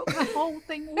something? I took the whole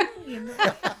thing with me.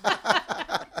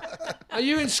 Are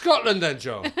you in Scotland then,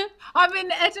 Joe? I'm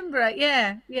in Edinburgh,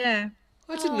 yeah.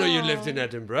 I didn't know you lived in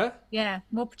Edinburgh. Yeah,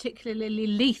 more particularly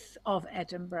Leith of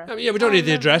Edinburgh. I mean, we don't need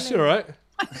the address, you're all right.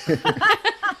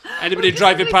 Anybody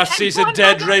driving past sees a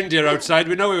dead reindeer outside,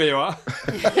 we know where you are.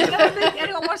 If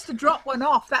anyone wants to drop one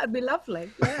off, that would be lovely.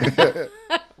 Yeah.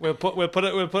 We'll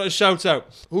put a shout out.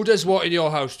 Who does what in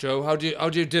your house, Joe? How do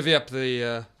you divvy up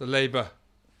the labour?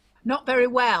 Not very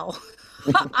well.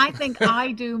 I think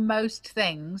I do most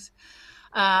things.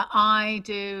 I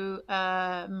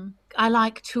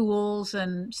like tools,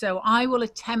 and so I will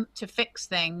attempt to fix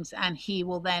things, and he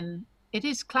will then. It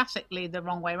is classically the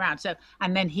wrong way around. So,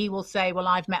 and then he will say, well,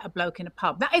 I've met a bloke in a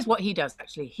pub. That is what he does,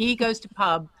 actually. He goes to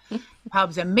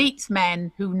pubs and meets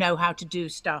men who know how to do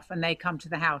stuff, and they come to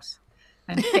the house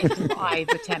and fix what I've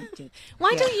attempted.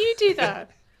 Why don't you do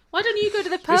that? Why don't you go to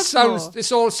the pub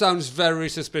This all sounds very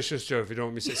suspicious, Joe, if you don't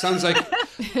want me to say. It sounds like...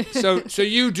 So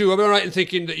you do... Am I right in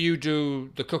thinking that you do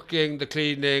the cooking, the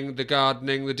cleaning, the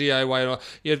gardening, the DIY? And all?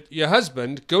 Your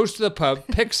husband goes to the pub,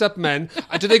 picks up men,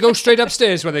 and do they go straight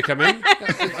upstairs when they come in?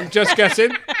 I'm just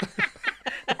guessing.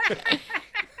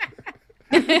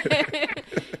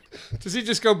 Does he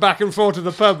just go back and forth to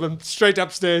the pub and straight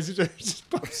upstairs? He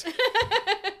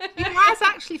has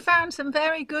actually found some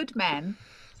very good men.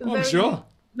 I'm sure.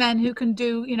 Men who can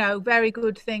do, very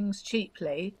good things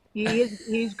cheaply.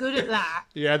 He's good at that.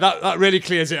 Yeah, that really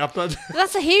clears it up.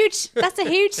 That's a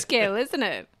huge skill, isn't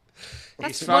it?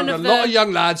 He's found a lot of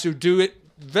young lads who do it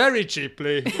very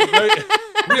cheaply,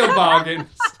 real bargains.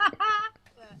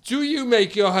 Do you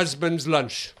make your husband's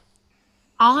lunch?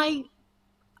 I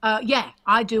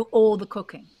do all the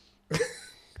cooking.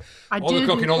 All the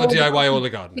cooking, all the DIY, all the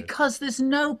gardening. Because there's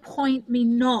no point me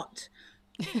not.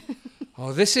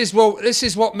 Oh, this is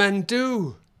what men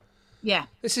do. Yeah.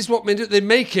 This is what men do. They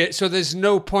make it so there's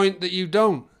no point that you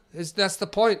don't. That's the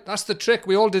point. That's the trick.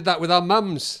 We all did that with our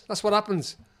mums. That's what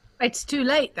happens. It's too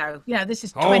late, though. This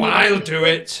is 20 Oh, I'll do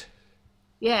it.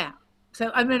 Yeah.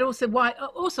 So I mean, also why?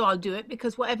 Also, I'll do it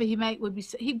because whatever he made would be.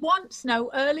 He once,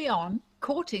 early on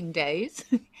courting days,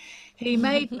 he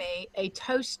made me a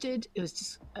toasted. It was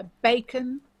just a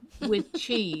bacon with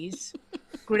cheese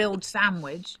grilled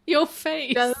sandwich. Your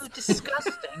face. So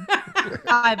disgusting.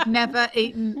 I've never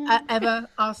ever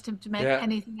asked him to make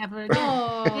anything ever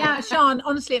again. Yeah, Sean,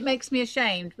 honestly, it makes me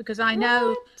ashamed because I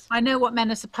know what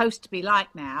men are supposed to be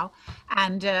like now,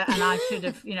 and I should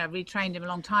have retrained him a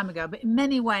long time ago. But in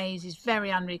many ways, he's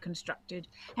very unreconstructed,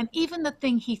 and even the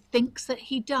thing he thinks that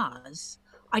he does,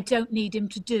 I don't need him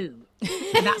to do.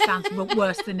 And that sounds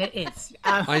worse than it is.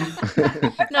 I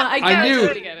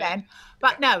totally get it.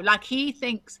 But no, like he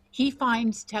thinks he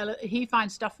finds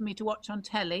stuff for me to watch on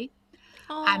telly,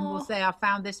 and will say, "I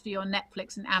found this for your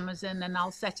Netflix and Amazon," and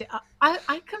I'll set it up.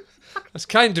 I can. It's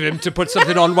kind of him to put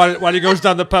something on while he goes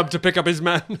down the pub to pick up his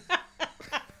man. Well,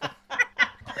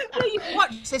 you can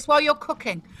watch this while you're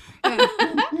cooking.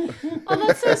 Oh,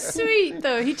 that's so sweet,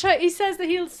 though. He says that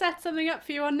he'll set something up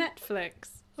for you on Netflix.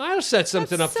 I'll set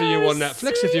something up for you on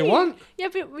Netflix if you want. Yeah,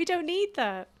 but we don't need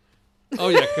that. Oh,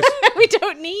 yeah, we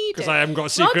don't need it. Because I haven't got a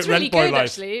secret Rod's rent really boy good, life.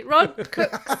 Actually. Rod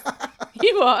cooks.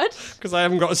 You what? Because I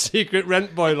haven't got a secret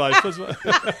rent boy life as well.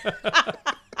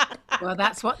 Well,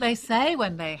 that's what they say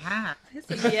when they have.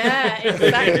 Yeah,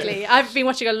 exactly. I've been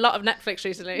watching a lot of Netflix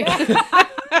recently. Come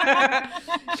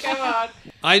on.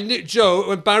 I knew, Joe,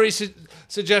 when Barry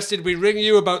suggested we ring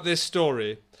you about this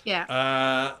story.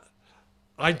 Yeah.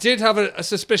 I did have a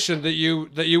suspicion that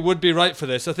you would be right for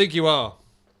this. I think you are.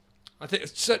 I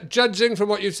think, judging from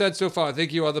what you've said so far, I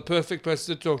think you are the perfect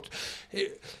person to talk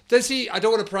to. Does he? I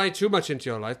don't want to pry too much into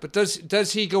your life, but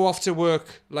does he go off to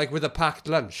work like with a packed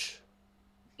lunch?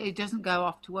 He doesn't go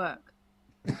off to work.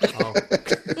 Oh.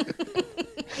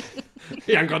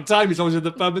 He ain't got time. He's always in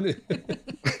the pub, isn't he?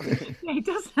 Yeah, he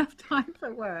doesn't have time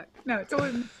for work. No, it's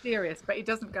always mysterious, but he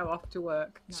doesn't go off to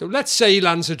work. No. So let's say he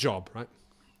lands a job, right?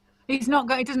 He's not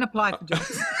going. He doesn't apply for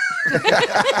jobs.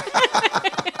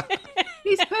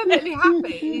 He's perfectly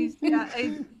happy.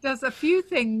 He does a few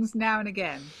things now and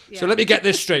again. Yeah. So let me get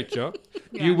this straight, Joe.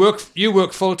 Yeah. You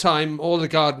work full time, all the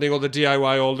gardening, all the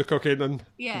DIY, all the cooking, and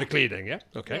the cleaning. Yeah.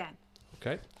 Okay. Yeah.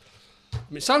 Okay. I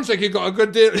mean, it sounds like you've got a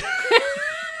good deal.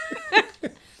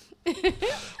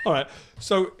 All right.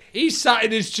 So he's sat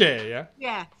in his chair, yeah.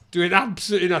 Yeah. Doing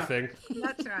absolutely nothing.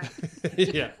 That's right.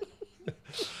 Yeah.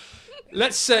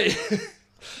 Let's say.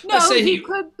 No, he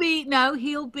could be. No,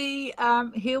 he'll be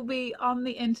on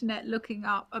the internet looking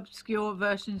up obscure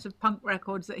versions of punk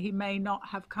records that he may not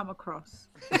have come across.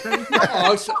 So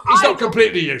he's not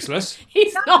completely useless.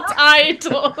 He's not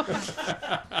idle.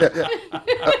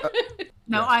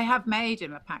 No, I have made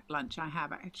him a packed lunch. I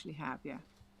actually have. Yeah.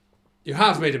 You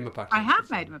have made him a packed lunch? I have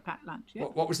made him a packed lunch. Yeah.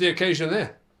 What was the occasion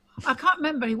there? I can't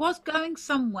remember. He was going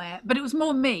somewhere, but it was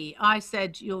more me. I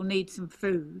said, "You'll need some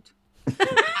food."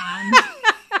 And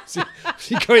is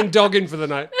he going dogging for the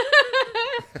night?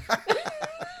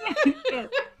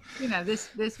 Yeah.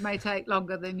 This may take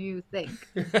longer than you think.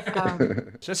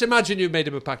 So let's imagine you made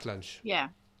him a packed lunch. Yeah.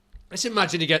 Let's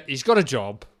imagine he's got a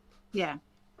job. Yeah.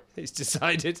 He's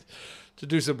decided to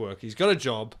do some work. He's got a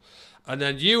job, and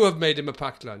then you have made him a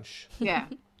packed lunch. Yeah.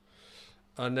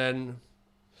 And then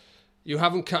you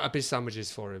haven't cut up his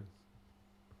sandwiches for him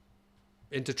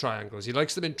into triangles. He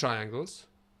likes them in triangles.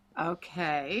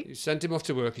 Okay. You sent him off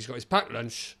to work. He's got his packed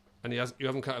lunch, and you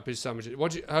haven't cut up his sandwiches.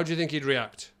 How do you think he'd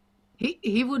react?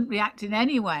 He wouldn't react in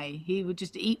any way. He would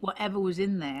just eat whatever was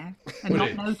in there and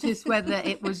not notice whether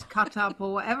it was cut up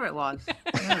or whatever it was.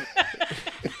 No.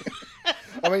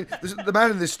 I mean, the man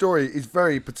in this story is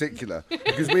very particular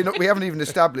because we haven't even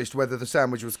established whether the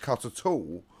sandwich was cut at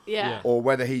all, or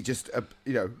whether he just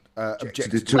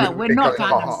objected to it. Well, we're not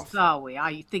animals, are we?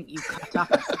 I think you cut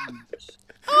up a sandwich.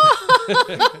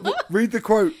 Read the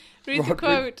quote. Read the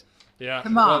quote. Yeah.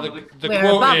 Come on. Well, the we're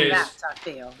quote above is. that, I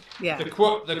feel. Yeah.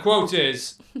 The quote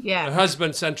is. Yeah. Her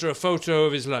husband sent her a photo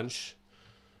of his lunch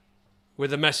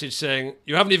with a message saying,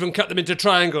 "You haven't even cut them into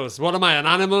triangles. What am I, an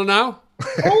animal now?"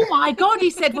 Oh my God! He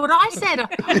said what I said.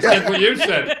 That's what you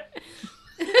said.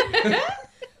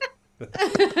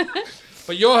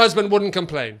 But your husband wouldn't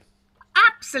complain.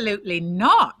 Absolutely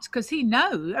not, because he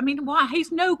knows. I mean, why?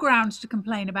 He's no grounds to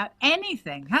complain about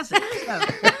anything, has he? So,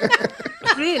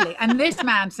 really, and this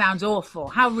man sounds awful.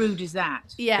 How rude is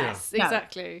that? Yes, No.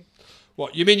 exactly.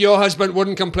 What, you mean your husband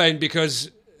wouldn't complain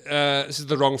because, this is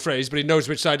the wrong phrase, but he knows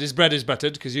which side his bread is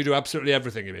buttered because you do absolutely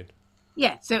everything, you mean?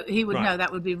 Yeah, so he would Right. know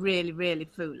that would be really, really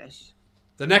foolish.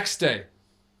 The next day,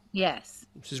 Yes.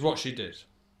 this is what she did.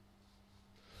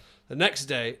 The next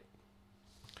day,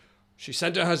 she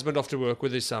sent her husband off to work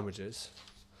with his sandwiches.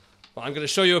 But I'm going to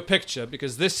show you a picture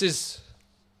because this is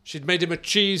She'd made him a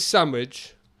cheese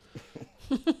sandwich.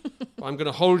 I'm going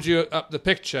to hold you up the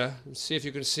picture and see if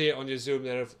you can see it on your Zoom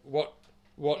there of what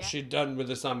she'd done with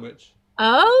the sandwich.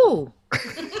 Oh,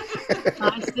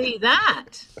 I see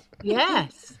that.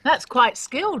 Yes, that's quite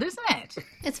skilled, isn't it?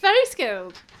 It's very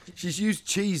skilled. She's used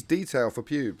cheese detail for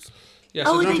pubes. Yeah,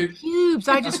 so Oh, now the cubes.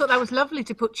 I just thought that was lovely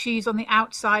to put cheese on the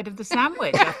outside of the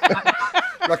sandwich.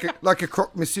 like a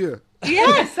croque monsieur.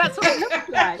 Yes, that's what it looks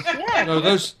like. Yeah. No,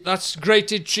 that's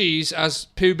grated cheese as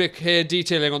pubic hair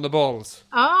detailing on the balls.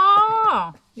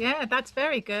 Oh, yeah, that's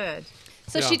very good.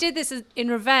 So she did this in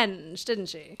revenge, didn't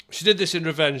she? She did this in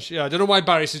revenge. Yeah, I don't know why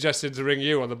Barry suggested to ring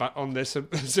you on this,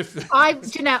 as if it's I know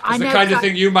the kind of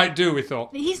thing you might do. We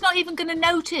thought he's not even going to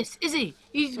notice, is he?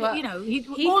 He's, Well, he he all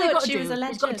he thought got to she do was a is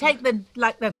got to legend. take the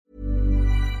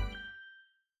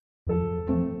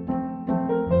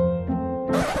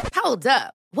Hold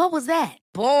up. What was that?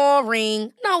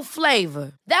 Boring. No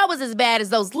flavor. That was as bad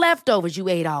as those leftovers you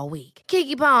ate all week.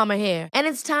 Keke Palmer here, and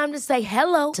it's time to say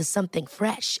hello to something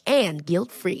fresh and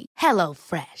guilt-free. Hello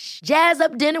Fresh. Jazz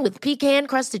up dinner with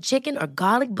pecan-crusted chicken or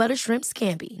garlic butter shrimp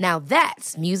scampi. Now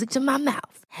that's music to my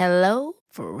mouth. Hello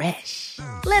Fresh.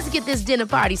 Let's get this dinner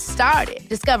party started.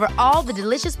 Discover all the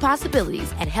delicious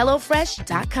possibilities at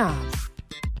hellofresh.com.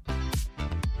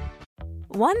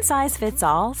 One size fits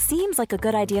all seems like a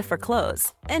good idea for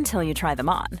clothes until you try them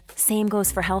on. Same goes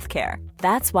for healthcare.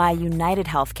 That's why United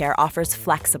Healthcare offers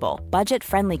flexible,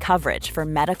 budget-friendly coverage for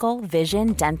medical,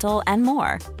 vision, dental, and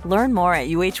more. Learn more at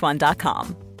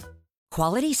uh1.com.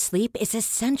 Quality sleep is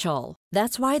essential.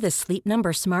 That's why the Sleep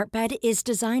Number Smart Bed is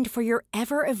designed for your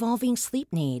ever-evolving sleep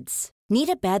needs. Need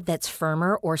a bed that's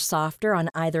firmer or softer on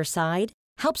either side?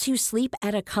 Helps you sleep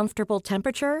at a comfortable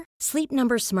temperature? Sleep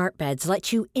Number Smart Beds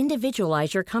let you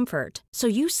individualize your comfort, so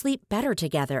you sleep better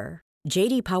together.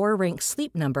 J.D. Power ranks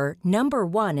Sleep Number number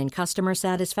 1 in customer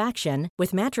satisfaction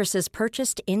with mattresses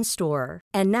purchased in-store.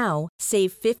 And now,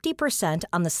 save 50%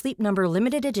 on the Sleep Number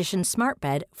Limited Edition Smart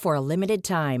Bed for a limited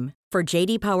time. For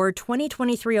J.D. Power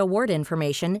 2023 award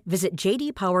information, visit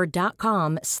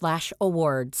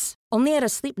jdpower.com/awards. Only at a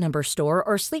Sleep Number store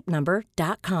or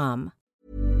sleepnumber.com.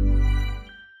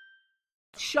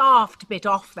 shaft bit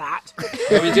off that.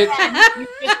 Yeah, we did. You've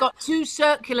just got two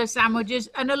circular sandwiches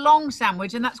and a long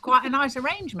sandwich, and that's quite a nice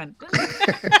arrangement, isn't it?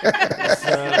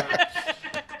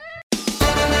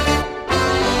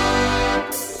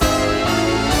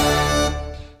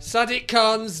 Sadiq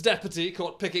Khan's deputy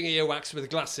caught picking earwax with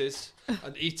glasses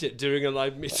and eat it during a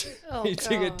live meeting.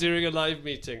 It during a live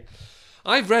meeting.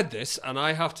 I've read this, and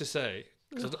I have to say,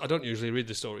 because I don't usually read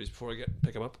the stories before I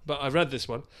pick them up, but I've read this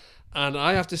one, and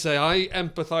I have to say I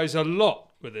empathise a lot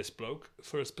with this bloke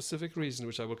for a specific reason,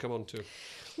 which I will come on to.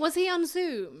 Was he on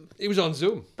Zoom? He was on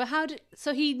Zoom. But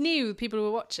so he knew people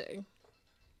were watching?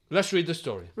 Let's read the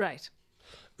story. Right.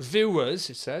 Viewers,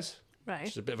 it says. Right.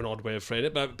 Which is a bit of an odd way of phrasing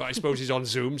it, but I suppose he's on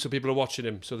Zoom, so people are watching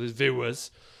him. So there's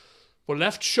viewers. Were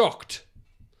left shocked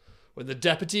when the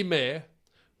deputy mayor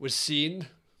was seen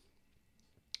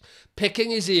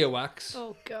picking his earwax.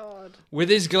 Oh, God. With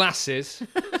his glasses.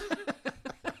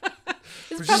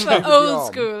 It's proper old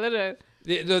school, isn't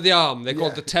it? The arm. They're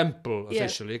called the temple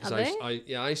officially. Are they?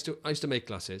 I used to make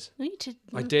glasses. No, you didn't.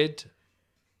 I did.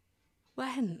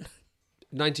 When?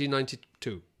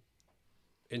 1992.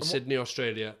 In Sydney,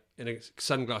 Australia, in a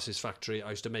sunglasses factory. I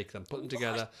used to make them, put them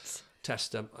together,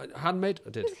 test them. Handmade? I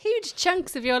did. There's huge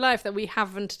chunks of your life that we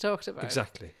haven't talked about.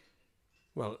 Exactly.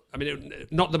 Well, I mean,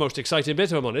 not the most exciting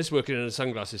bit, if I'm honest, working in a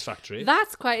sunglasses factory.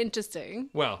 That's quite interesting.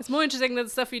 Well, it's more interesting than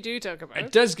the stuff we do talk about.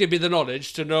 It does give me the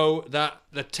knowledge to know that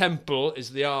the temple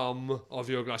is the arm of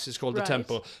your glasses called the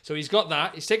temple. So he's got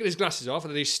that. He's taken his glasses off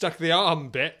and then he's stuck the arm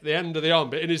bit, the end of the arm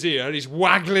bit, in his ear and he's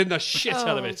waggling the shit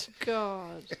out of it. Oh,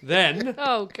 God. Then...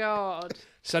 Oh, God.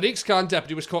 Sadiq Khan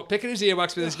deputy was caught picking his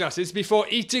earwax with his glasses before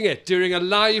eating it during a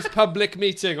live public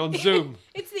meeting on Zoom.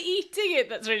 It's the eating it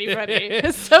that's really funny.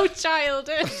 It's so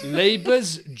childish.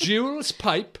 Labour's Jules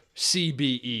Pipe,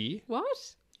 CBE.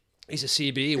 What? He's a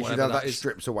CBE, You whatever know that that is.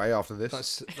 strips away after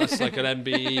this. That's like an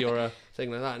MBE or a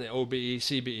thing like that, isn't it? OBE,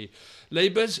 CBE.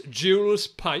 Labour's Jules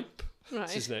Pipe,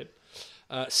 that's his name,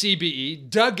 CBE,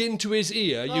 dug into his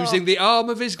ear using the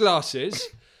arm of his glasses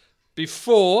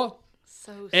before...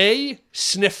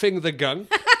 sniffing the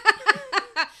gunk.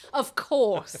 Of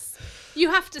course.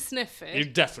 You have to sniff it. You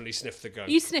definitely sniff the gunk.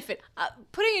 You sniff it.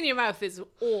 Putting it in your mouth is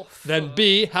awful. Then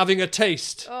B, having a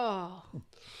taste. Oh.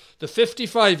 The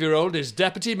 55-year-old is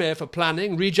deputy mayor for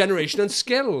planning, regeneration and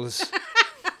skills.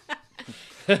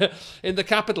 in the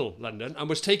capital, London, and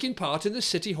was taking part in the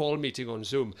City Hall meeting on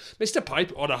Zoom. Mr.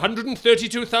 Pipe on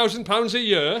 £132,000 a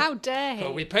year. How dare he?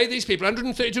 So we pay these people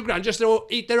 132 grand just to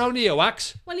eat their own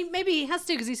earwax. Well, maybe he has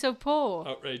to because he's so poor.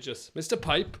 Outrageous. Mr.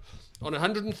 Pipe on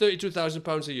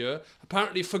 £132,000 a year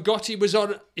apparently forgot he was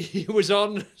on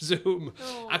Zoom.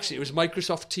 Oh. Actually, it was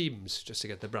Microsoft Teams, just to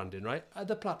get the branding right.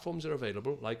 Other platforms are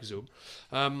available, like Zoom.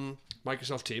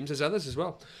 Microsoft Teams, there's others as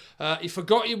well. He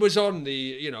forgot he was on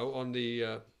the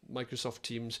Microsoft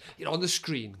Teams, on the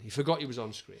screen. He forgot he was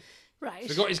on screen. Right.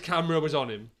 Forgot his camera was on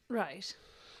him. Right.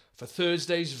 For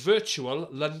Thursday's virtual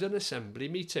London Assembly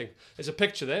meeting. There's a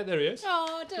picture there. There he is.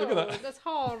 Oh, don't. Look at that. That's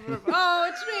horrible. Oh,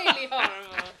 it's really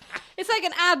horrible. It's like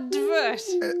an advert.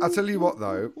 I'll tell you what,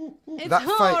 though. It's the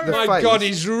horrible. My face, God,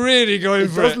 he's really going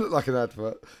for it. It does look like an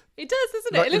advert. It does,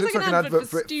 doesn't it? It looks like an advert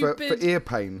for stupid... for ear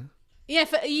pain. Yeah,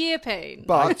 for ear pain.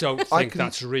 But I don't think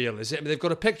that's real, is it? I mean, they've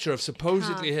got a picture of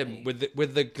supposedly him with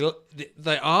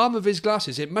the arm of his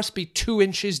glasses. It must be 2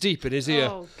 inches deep in his ear.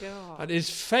 Oh, God. And his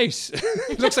face.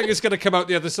 It looks like it's going to come out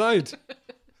the other side.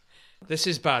 This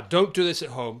is bad. Don't do this at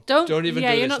home. Don't even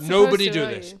do this. Nobody do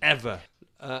this, ever.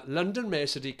 London Mayor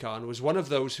Sadiq Khan was one of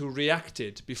those who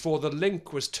reacted before the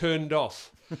link was turned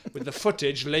off, with the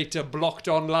footage later blocked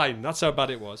online. That's how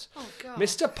bad it was. Oh, God.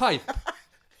 Mr. Pipe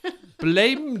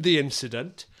blamed the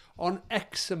incident on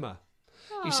eczema.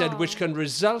 He said, which can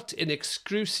result in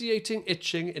excruciating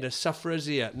itching in a sufferer's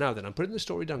ear. Now then, I'm putting the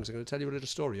story down because I'm going to tell you a little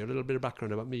story, a little bit of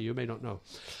background about me you may not know.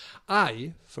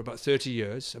 I, for about 30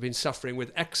 years, have been suffering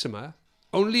with eczema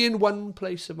only in one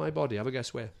place of my body. Have a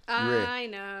guess where? I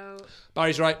know.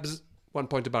 Barry's right. Bzz. 1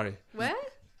 point to Barry. Where?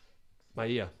 My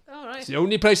ear. Oh, right. It's the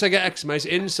only place I get eczema is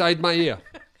inside my ear.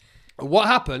 What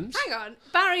happens? Hang on.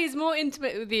 Barry is more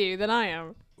intimate with you than I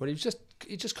am. Well, he's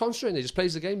just concentrating. He just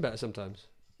plays the game better sometimes.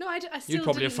 No, I still You'd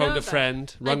probably have didn't phoned know a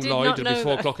friend, rung did Lloyd not at know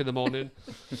 4 that. o'clock in the morning.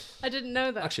 I didn't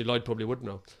know that. Actually, Lloyd probably would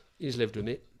know. He's lived with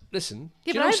me. Listen,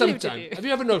 Yeah, do but you know I've lived with sometimes? you. Have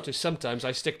you ever noticed sometimes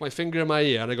I stick my finger in my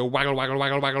ear and I go waggle, waggle,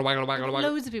 waggle, waggle, waggle, waggle,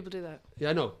 waggle? Loads of people do that. Yeah,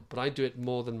 I know, but I do it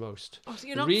more than most. Oh, so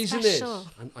you're the not reason special. is,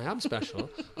 and I am special,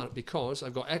 because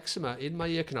I've got eczema in my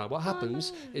ear canal. What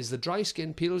happens is the dry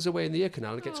skin peels away in the ear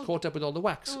canal and gets caught up with all the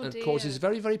wax and causes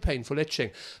very, very painful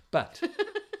itching. But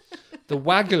the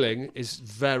waggling is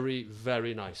very,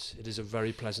 very nice. It is a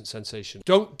very pleasant sensation.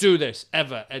 Don't do this,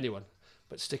 ever, anyone.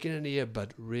 But sticking an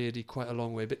earbud really quite a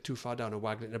long way, a bit too far down and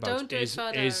waggling it about Don't do it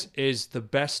far down. is the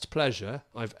best pleasure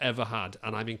I've ever had.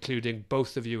 And I'm including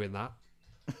both of you in that.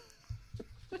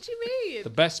 What do you mean? The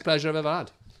best pleasure I've ever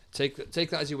had. Take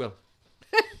that as you will.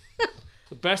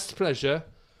 The best pleasure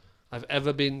I've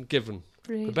ever been given.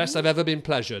 Really? The best I've ever been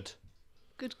pleasured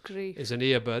Good grief. is an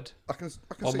earbud I can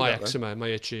on see my that, though. eczema, my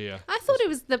itchy ear. I thought it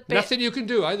was the bit... Nothing you can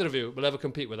do, either of you, will ever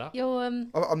compete with that. Your,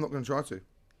 I'm not going to try to.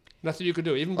 Nothing you can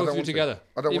do, even I both don't of you want to. together.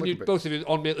 I don't even want you, to be. both of you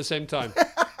on me at the same time.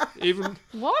 Even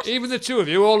What? Even the two of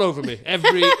you all over me,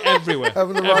 everywhere,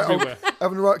 Having the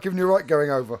right, giving you a right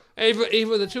going over.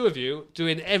 Even the two of you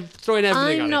doing throwing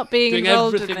everything I'm at not it, being doing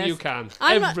involved in everything this. you can,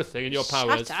 I'm not- everything in your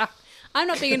powers. Shut up. I'm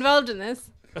not being involved in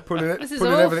this. Pulling This is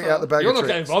pulling everything awful. out the bag You're of not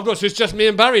getting tricks. involved. No, so it's just me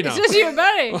and Barry now. It's just you and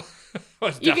Barry. Well,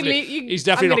 it's You can definitely- leave. he's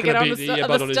definitely I'm not gonna going to get beat on the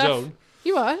other earbud on his stuff. own.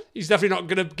 You are? He's definitely not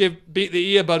going to beat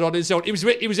the earbud on his own. He was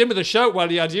in with a shout while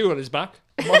he had you on his back.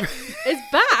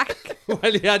 It's back.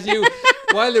 While he had you,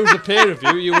 while there was a pair of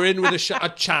you, you were in with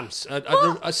a chance,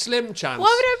 a slim chance. Why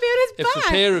would I be on his If back? the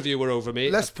pair of you were over me,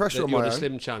 Less pressure that on you my had a own.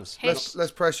 slim chance.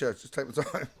 Less pressure. Just take the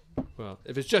time. Well,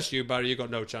 if it's just you, Barry, you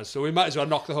got no chance. So we might as well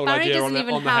knock the whole Barry idea doesn't on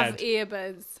even the have head.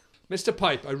 earbuds. Mr.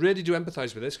 Pipe, I really do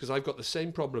empathise with this because I've got the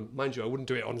same problem. Mind you, I wouldn't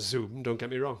do it on Zoom, don't get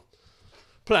me wrong.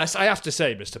 Plus, I have to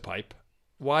say, Mr. Pipe,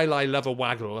 while I love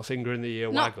a finger in the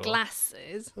ear Not waggle.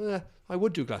 glasses. I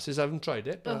would do glasses. I haven't tried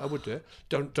it, but I would do it.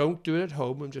 Don't do it at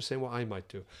home. I'm just saying what I might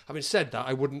do. Having said that,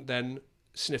 I wouldn't then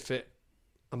sniff it.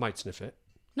 I might sniff it.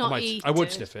 Not eat I would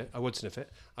it. sniff it. I would sniff it.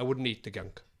 I wouldn't eat the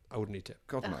gunk. I wouldn't eat it.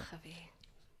 God no.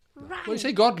 Right. Well, you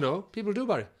say God no. People do,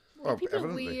 Barry. Well, People are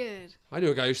evidently. weird. I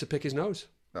knew a guy who used to pick his nose.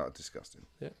 Oh, disgusting.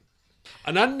 Yeah.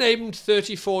 An unnamed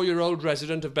 34-year-old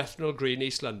resident of Bethnal Green,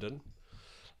 East London,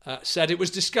 said it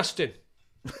was disgusting.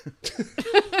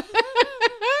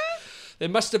 There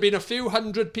must have been a few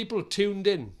hundred people tuned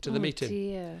in to the meeting.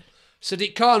 Dear.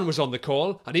 Sadiq Khan was on the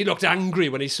call, and he looked angry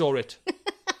when he saw it.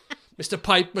 Mr.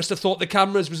 Pipe must have thought the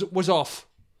cameras was off.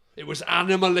 It was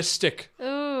animalistic.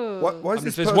 Oh. Why is If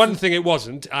this there's person... one thing it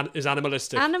wasn't, is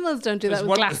animalistic. Animals don't do that There's with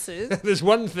one- glasses. There's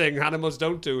one thing animals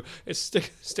don't do. It's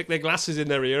stick their glasses in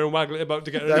their ear and waggle it about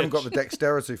to get They haven't got the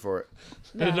dexterity for it.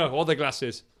 No, all their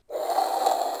glasses.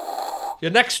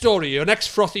 Your next story, your next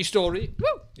frothy story.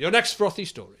 Your next frothy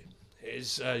story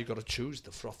is you've got to choose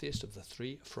the frothiest of the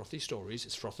 3 frothy stories.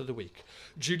 It's Froth of the Week.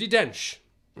 Judi Dench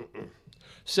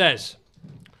says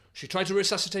she tried to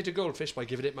resuscitate a goldfish by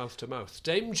giving it mouth to mouth.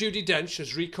 Dame Judi Dench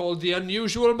has recalled the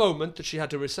unusual moment that she had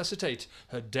to resuscitate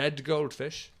her dead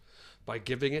goldfish by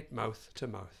giving it mouth to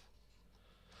mouth.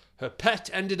 Her pet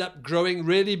ended up growing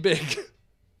really big.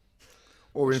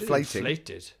 Or inflating.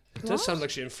 Inflated. It does sound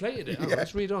like she inflated it. Yeah.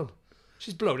 Let's read on.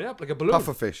 She's blown it up like a balloon.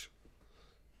 Pufferfish.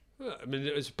 I mean,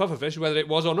 it was a pufferfish, whether it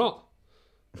was or not.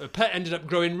 Her pet ended up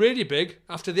growing really big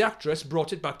after the actress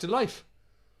brought it back to life.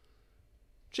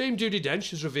 Dame Judi Dench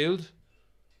has revealed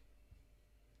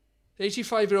the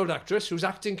 85-year-old actress whose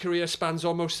acting career spans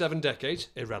almost 7 decades,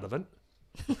 irrelevant,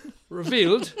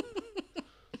 revealed...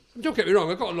 Don't get me wrong,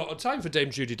 I've got a lot of time for Dame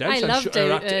Judi Dench. I love her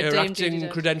Dame acting Judi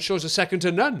Dench. credentials are second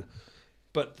to none.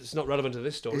 But it's not relevant to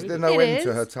this story. Is there no end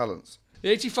to her talents?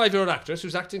 The 85-year-old actress,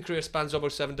 whose acting career spans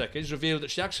almost 7 decades, revealed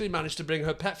that she actually managed to bring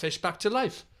her pet fish back to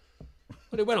life.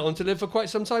 But it went on to live for quite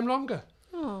some time longer.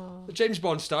 Aww. The James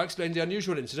Bond star explained the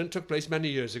unusual incident took place many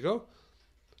years ago.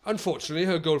 Unfortunately,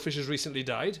 her goldfish has recently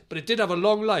died, but it did have a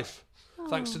long life,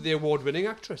 thanks to the award-winning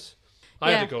actress.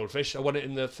 I had a goldfish. I won it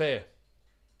in the fair.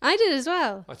 I did as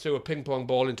well. I threw a ping-pong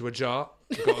ball into a jar,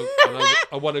 and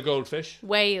I won a goldfish.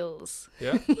 Wales.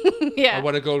 Yeah. Yeah. I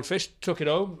won a goldfish, took it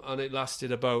home, and it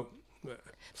lasted about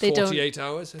 48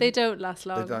 hours. They don't last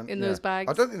long in those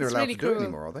bags. I don't think they're It's allowed really to do it cruel.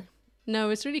 anymore, are they?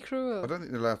 No, it's really cruel. I don't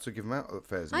think they're allowed to give them out at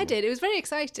fairs anymore. I did. It was very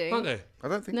exciting. Aren't they? I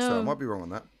don't think No. so. I might be wrong on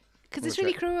that. Because it's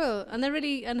really cruel and they're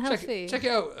really unhealthy. Check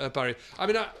it out, Barry. I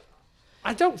mean,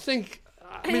 I don't think...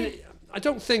 I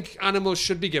don't think animals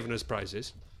should be given as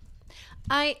prizes.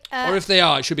 Or if they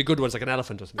are, it should be good ones, like an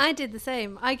elephant or something. I did the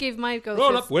same. I gave my goldfish...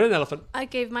 Roll up, we're an elephant. I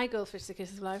gave my goldfish the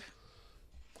kiss of life.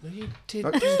 No, you did.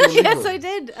 Yes, I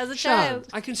did, as a child.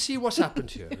 I can see what's happened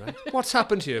to you, right? What's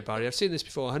happened to you, Barry? I've seen this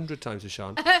before 100 times with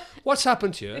Sean. What's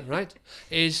happened to you, right,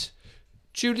 is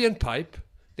Julian Pipe,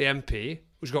 the MP,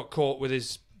 who's got caught with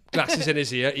his glasses in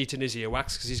his ear, eating his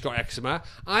earwax because he's got eczema.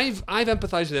 I've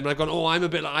empathised with him and I've gone,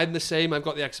 I'm the same, I've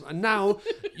got the eczema. And now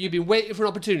you've been waiting for an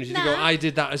opportunity to go, I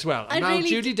did that as well. And now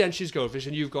Judi Dench's goldfish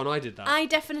and you've gone, I did that. I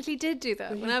definitely did do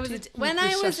that. When I was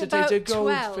resuscitate about a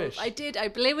 12, goldfish. I did. I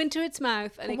blew into its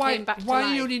mouth and it came back to Why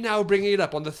life. are you only now bringing it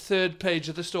up on the 3rd page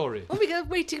of the story? Oh, because I'm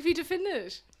waiting for you to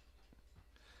finish.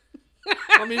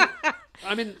 I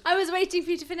mean, I was waiting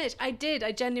for you to finish. I did.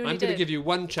 I genuinely did. I'm going to give you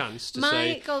one chance to My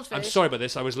say, goldfish I'm sorry about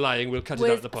this, I was lying, we'll cut it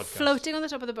out of the podcast. Floating on the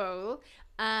top of the bowl,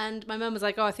 and my mum was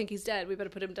like, oh, I think he's dead, we better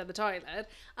put him down the toilet.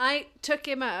 I took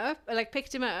him up,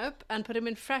 picked him up, and put him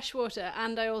in fresh water,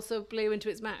 and I also blew into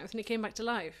its mouth, and he came back to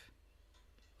life.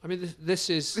 I mean,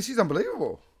 this is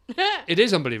unbelievable. It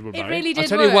is unbelievable, It Barry. really did I'll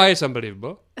tell you work. why it's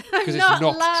unbelievable. Because it's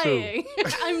not lying.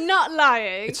 true. I'm not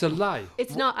lying. It's a lie.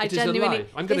 It's not. I It is genuinely. a lie.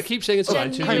 I'm going to keep saying it's a lie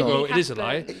until you genuinely go, it is a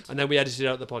lie, happened. and then we edit it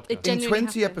out of the podcast. In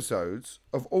 20 episodes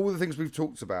of all the things we've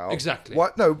talked about, Exactly.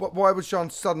 Why would Sean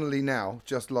suddenly now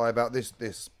just lie about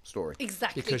this story?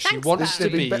 Exactly. Because she wants to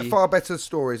There'd be... been far better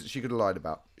stories that she could have lied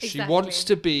about. She wants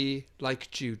to be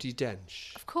like Judi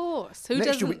Dench. Of course. Who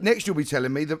Next doesn't? you'll be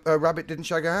telling me that a rabbit didn't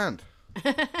shag her hand.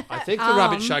 I think the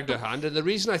rabbit shagged her hand, and the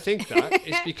reason I think that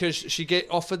is because she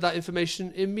offered that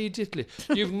information immediately.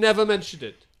 You've never mentioned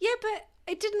it. Yeah, but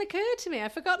it didn't occur to me.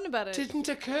 I've forgotten about it. Didn't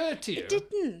occur to you? It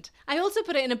didn't. I also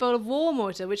put it in a bowl of warm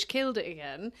water, which killed it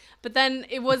again. But then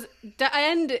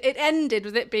it ended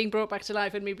with it being brought back to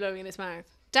life and me blowing in its mouth.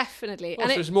 Definitely. Oh,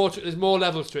 so there's more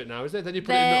levels to it now, is there? Then you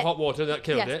put it in the hot water, that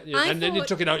killed it. And then you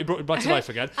took it out, you brought it back to life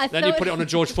again. Then you put it on a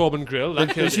George Foreman grill,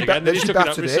 that killed it again. Then you took it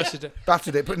out, resuscitated it.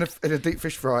 Battered it, put it in a deep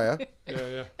fish fryer.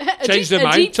 Yeah. Changed their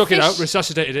mind, took it out,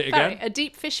 resuscitated it again. A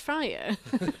deep fish fryer.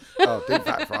 Oh, deep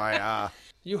fat fryer.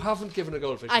 You haven't given a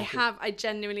goldfish. I have. I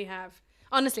genuinely have.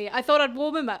 Honestly, I thought I'd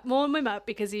warm him up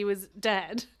because he was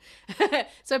dead.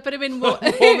 So I put him in, warm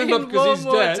him up 'cause warm he's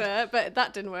water, dead? but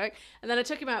that didn't work. And then I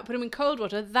took him out, put him in cold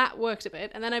water. That worked a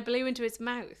bit. And then I blew into its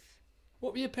mouth.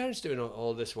 What were your parents doing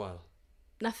all this while?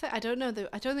 Nothing. I don't know.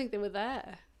 I don't think they were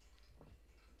there.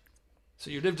 So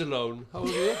you lived alone. How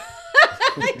old were you?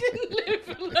 I didn't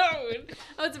live alone.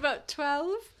 I was about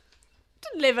 12.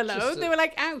 Didn't live alone. They were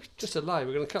like out. Just a lie.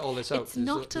 We're going to cut all this out. It's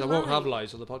not a I won't lie. have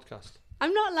lies on the podcast.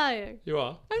 I'm not lying. You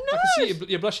are? I'm I not. can see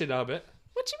you're blushing now a bit.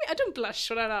 What do you mean? I don't blush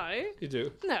when I lie. You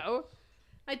do? No,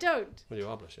 I don't. Well, you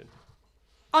are blushing.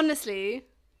 Honestly,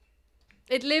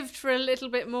 it lived for a little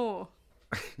bit more.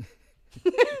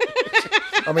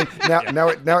 I mean, now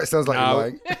it sounds like you're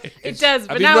lying. It does,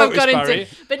 but Have you now I've noticed, got Barry,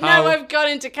 into. But now how I've got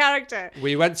into character.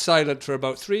 We went silent for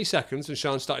about 3 seconds, and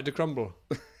Sean started to crumble.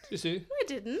 You see? I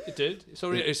didn't. It did.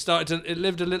 It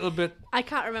lived a little bit. I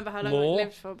can't remember how long More? it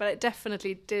lived for, but it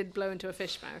definitely did blow into a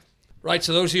fish mouth. Right,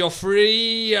 so those are your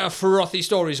free frothy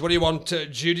stories. What do you want?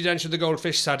 Judi Dench and the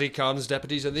Goldfish, Sadie Khan's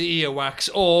deputies and the earwax,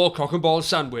 or cock and ball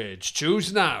sandwich?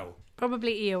 Choose now.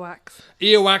 Probably earwax.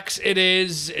 Earwax it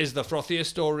is the frothiest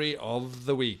story of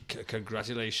the week.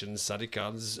 Congratulations, Sadie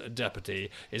Khan's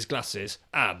deputy, his glasses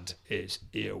and his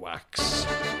earwax.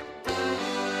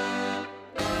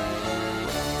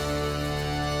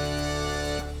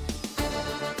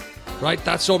 Right,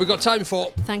 that's all we've got time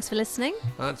for. Thanks for listening.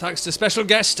 And thanks to special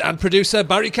guest and producer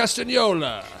Barry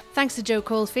Castagnola. Thanks to Jo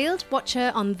Caulfield. Watch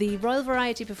her on the Royal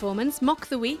Variety Performance, Mock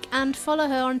the Week, and follow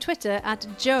her on Twitter at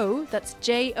Jo, that's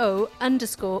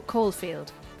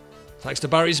JO_Caulfield. Thanks to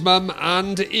Barry's mum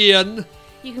and Ian.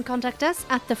 You can contact us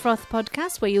at The Froth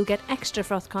Podcast, where you'll get extra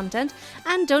Froth content.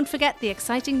 And don't forget the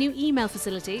exciting new email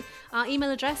facility. Our email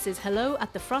address is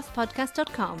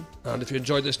hello@thefrothpodcast.com. And if you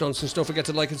enjoyed this nonsense, don't forget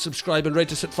to like and subscribe and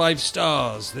rate us at 5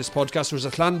 stars. This podcast was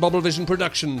a Clan Bobble Vision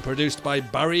production, produced by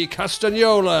Barry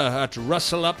Castagnola at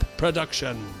Rustle Up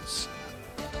Productions.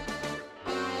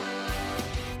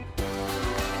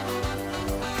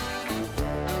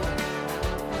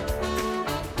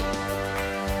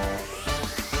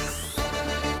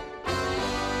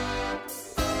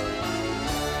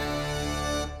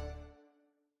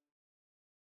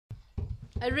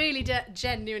 I really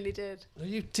genuinely did. No,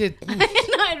 you didn't. No,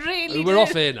 I really did. We're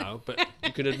off here now, but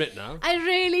you can admit now. I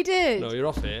really did. No, you're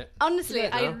off here. Honestly,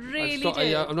 I really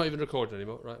did. I'm not even recording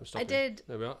anymore. Right, I'm stopping. I did.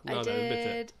 There we are. I No, did. admit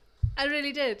it. I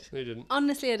really did. No, you didn't.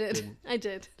 Honestly, I did. Didn't. I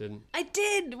did. Didn't. I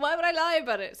did. Why would I lie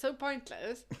about it? So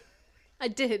pointless. I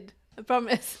did. I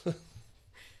promise.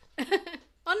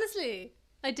 Honestly,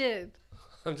 I did.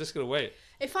 I'm just going to wait.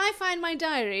 If I find my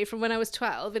diary from when I was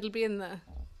 12, it'll be in there.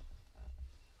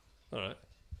 All right.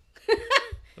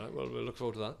 Right, well, we'll look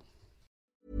forward to that.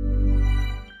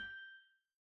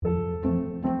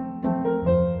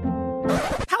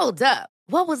 Hold up.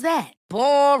 What was that?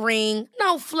 Boring.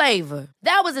 No flavor.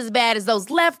 That was as bad as those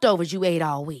leftovers you ate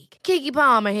all week. Keke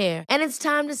Palmer here, and it's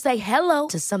time to say hello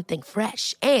to something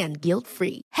fresh and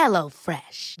guilt-free. Hello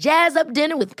Fresh. Jazz up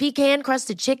dinner with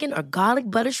pecan-crusted chicken or garlic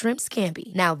butter shrimp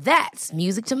scampi. Now that's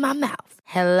music to my mouth.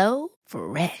 Hello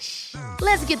Fresh.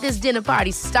 Let's get this dinner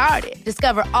party started.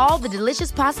 Discover all the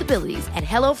delicious possibilities at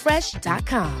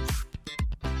HelloFresh.com.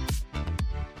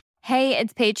 Hey,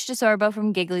 it's Paige DeSorbo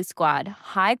from Giggly Squad.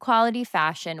 High quality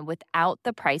fashion without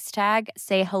the price tag.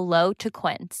 Say hello to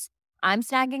Quince. I'm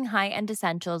snagging high-end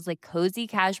essentials like cozy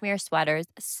cashmere sweaters,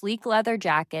 sleek leather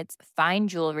jackets, fine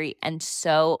jewelry, and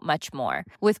so much more.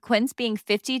 With Quince being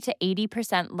 50 to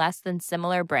 80% less than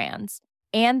similar brands.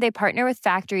 And they partner with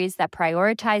factories that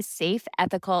prioritize safe,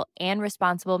 ethical, and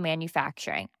responsible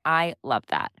manufacturing. I love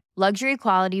that. Luxury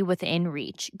quality within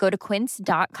reach. Go to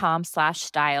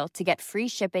quince.com/style to get free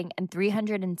shipping and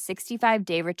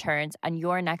 365-day returns on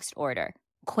your next order.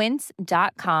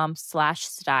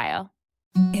 Quince.com/style.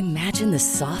 Imagine the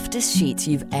softest sheets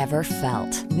you've ever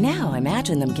felt. Now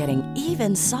imagine them getting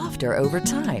even softer over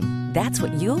time. That's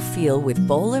what you'll feel with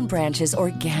Boll & Branch's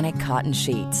organic cotton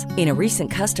sheets. In a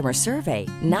recent customer survey,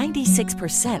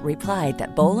 96% replied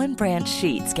that Boll & Branch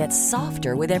sheets get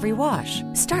softer with every wash.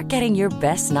 Start getting your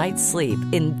best night's sleep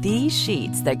in these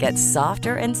sheets that get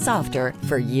softer and softer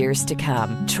for years to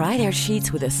come. Try their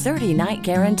sheets with a 30-night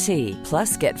guarantee.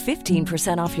 Plus, get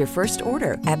 15% off your first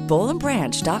order at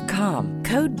bollandbranch.com.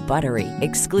 Code BUTTERY.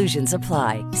 Exclusions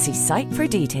apply. See site for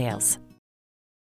details.